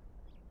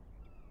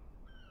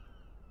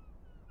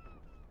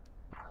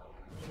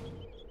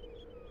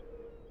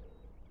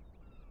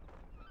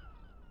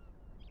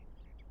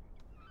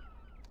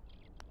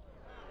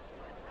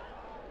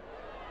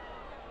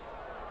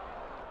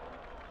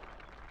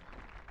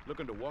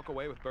 Looking to walk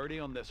away with birdie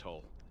on this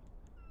hole.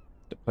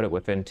 To put it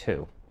within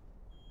 2.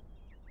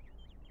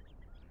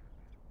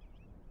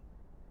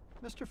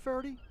 Mr.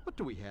 Fretty, what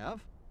do we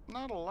have?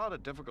 Not a lot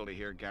of difficulty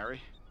here, Gary.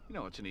 You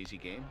know it's an easy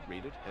game.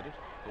 Read it, hit it,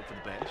 hope for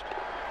the best.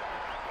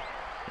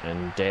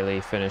 And Daly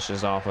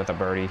finishes off with a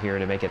birdie here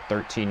to make it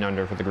 13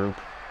 under for the group.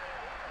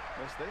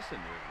 What's this in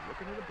there?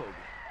 Looking at a bogey.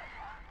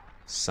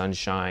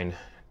 Sunshine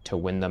to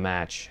win the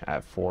match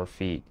at 4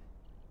 feet.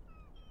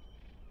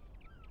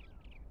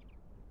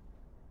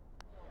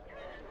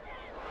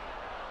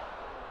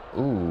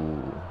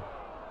 Ooh.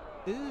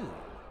 Ew.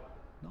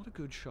 Not a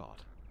good shot.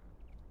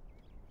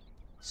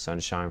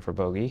 Sunshine for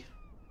bogey.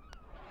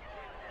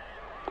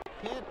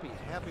 Can't be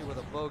happy with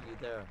a bogey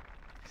there.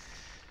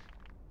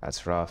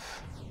 That's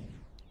rough.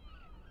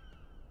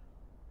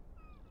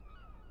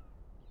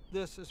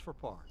 This is for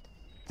par.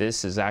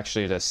 This is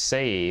actually to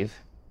save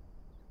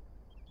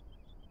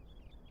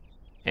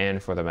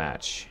and for the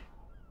match.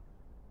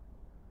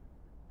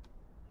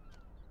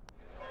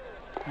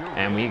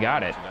 And we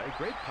got it.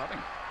 Great putting.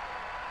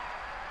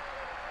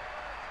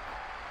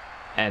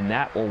 And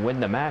that will win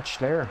the match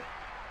there.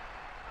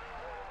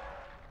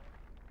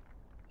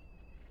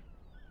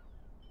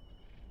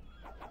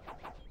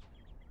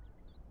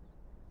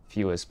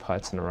 Fewest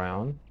putts in a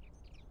round.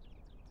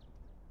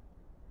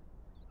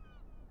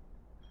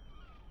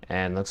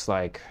 And looks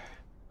like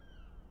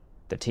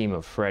the team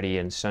of Fretty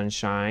and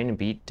Sunshine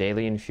beat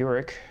Daly and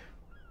Furyk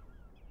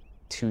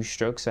 2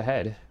 strokes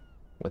ahead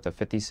with a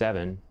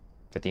 57-59.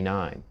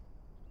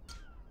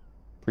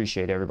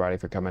 Appreciate everybody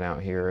for coming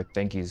out here.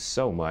 Thank you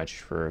so much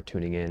for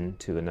tuning in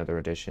to another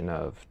edition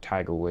of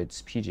Tiger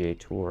Woods PGA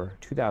Tour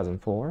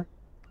 2004.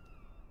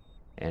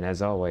 And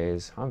as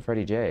always, I'm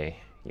Fretty J.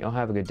 Y'all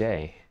have a good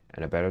day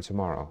and a better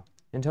tomorrow.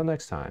 Until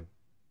next time,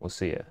 we'll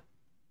see ya.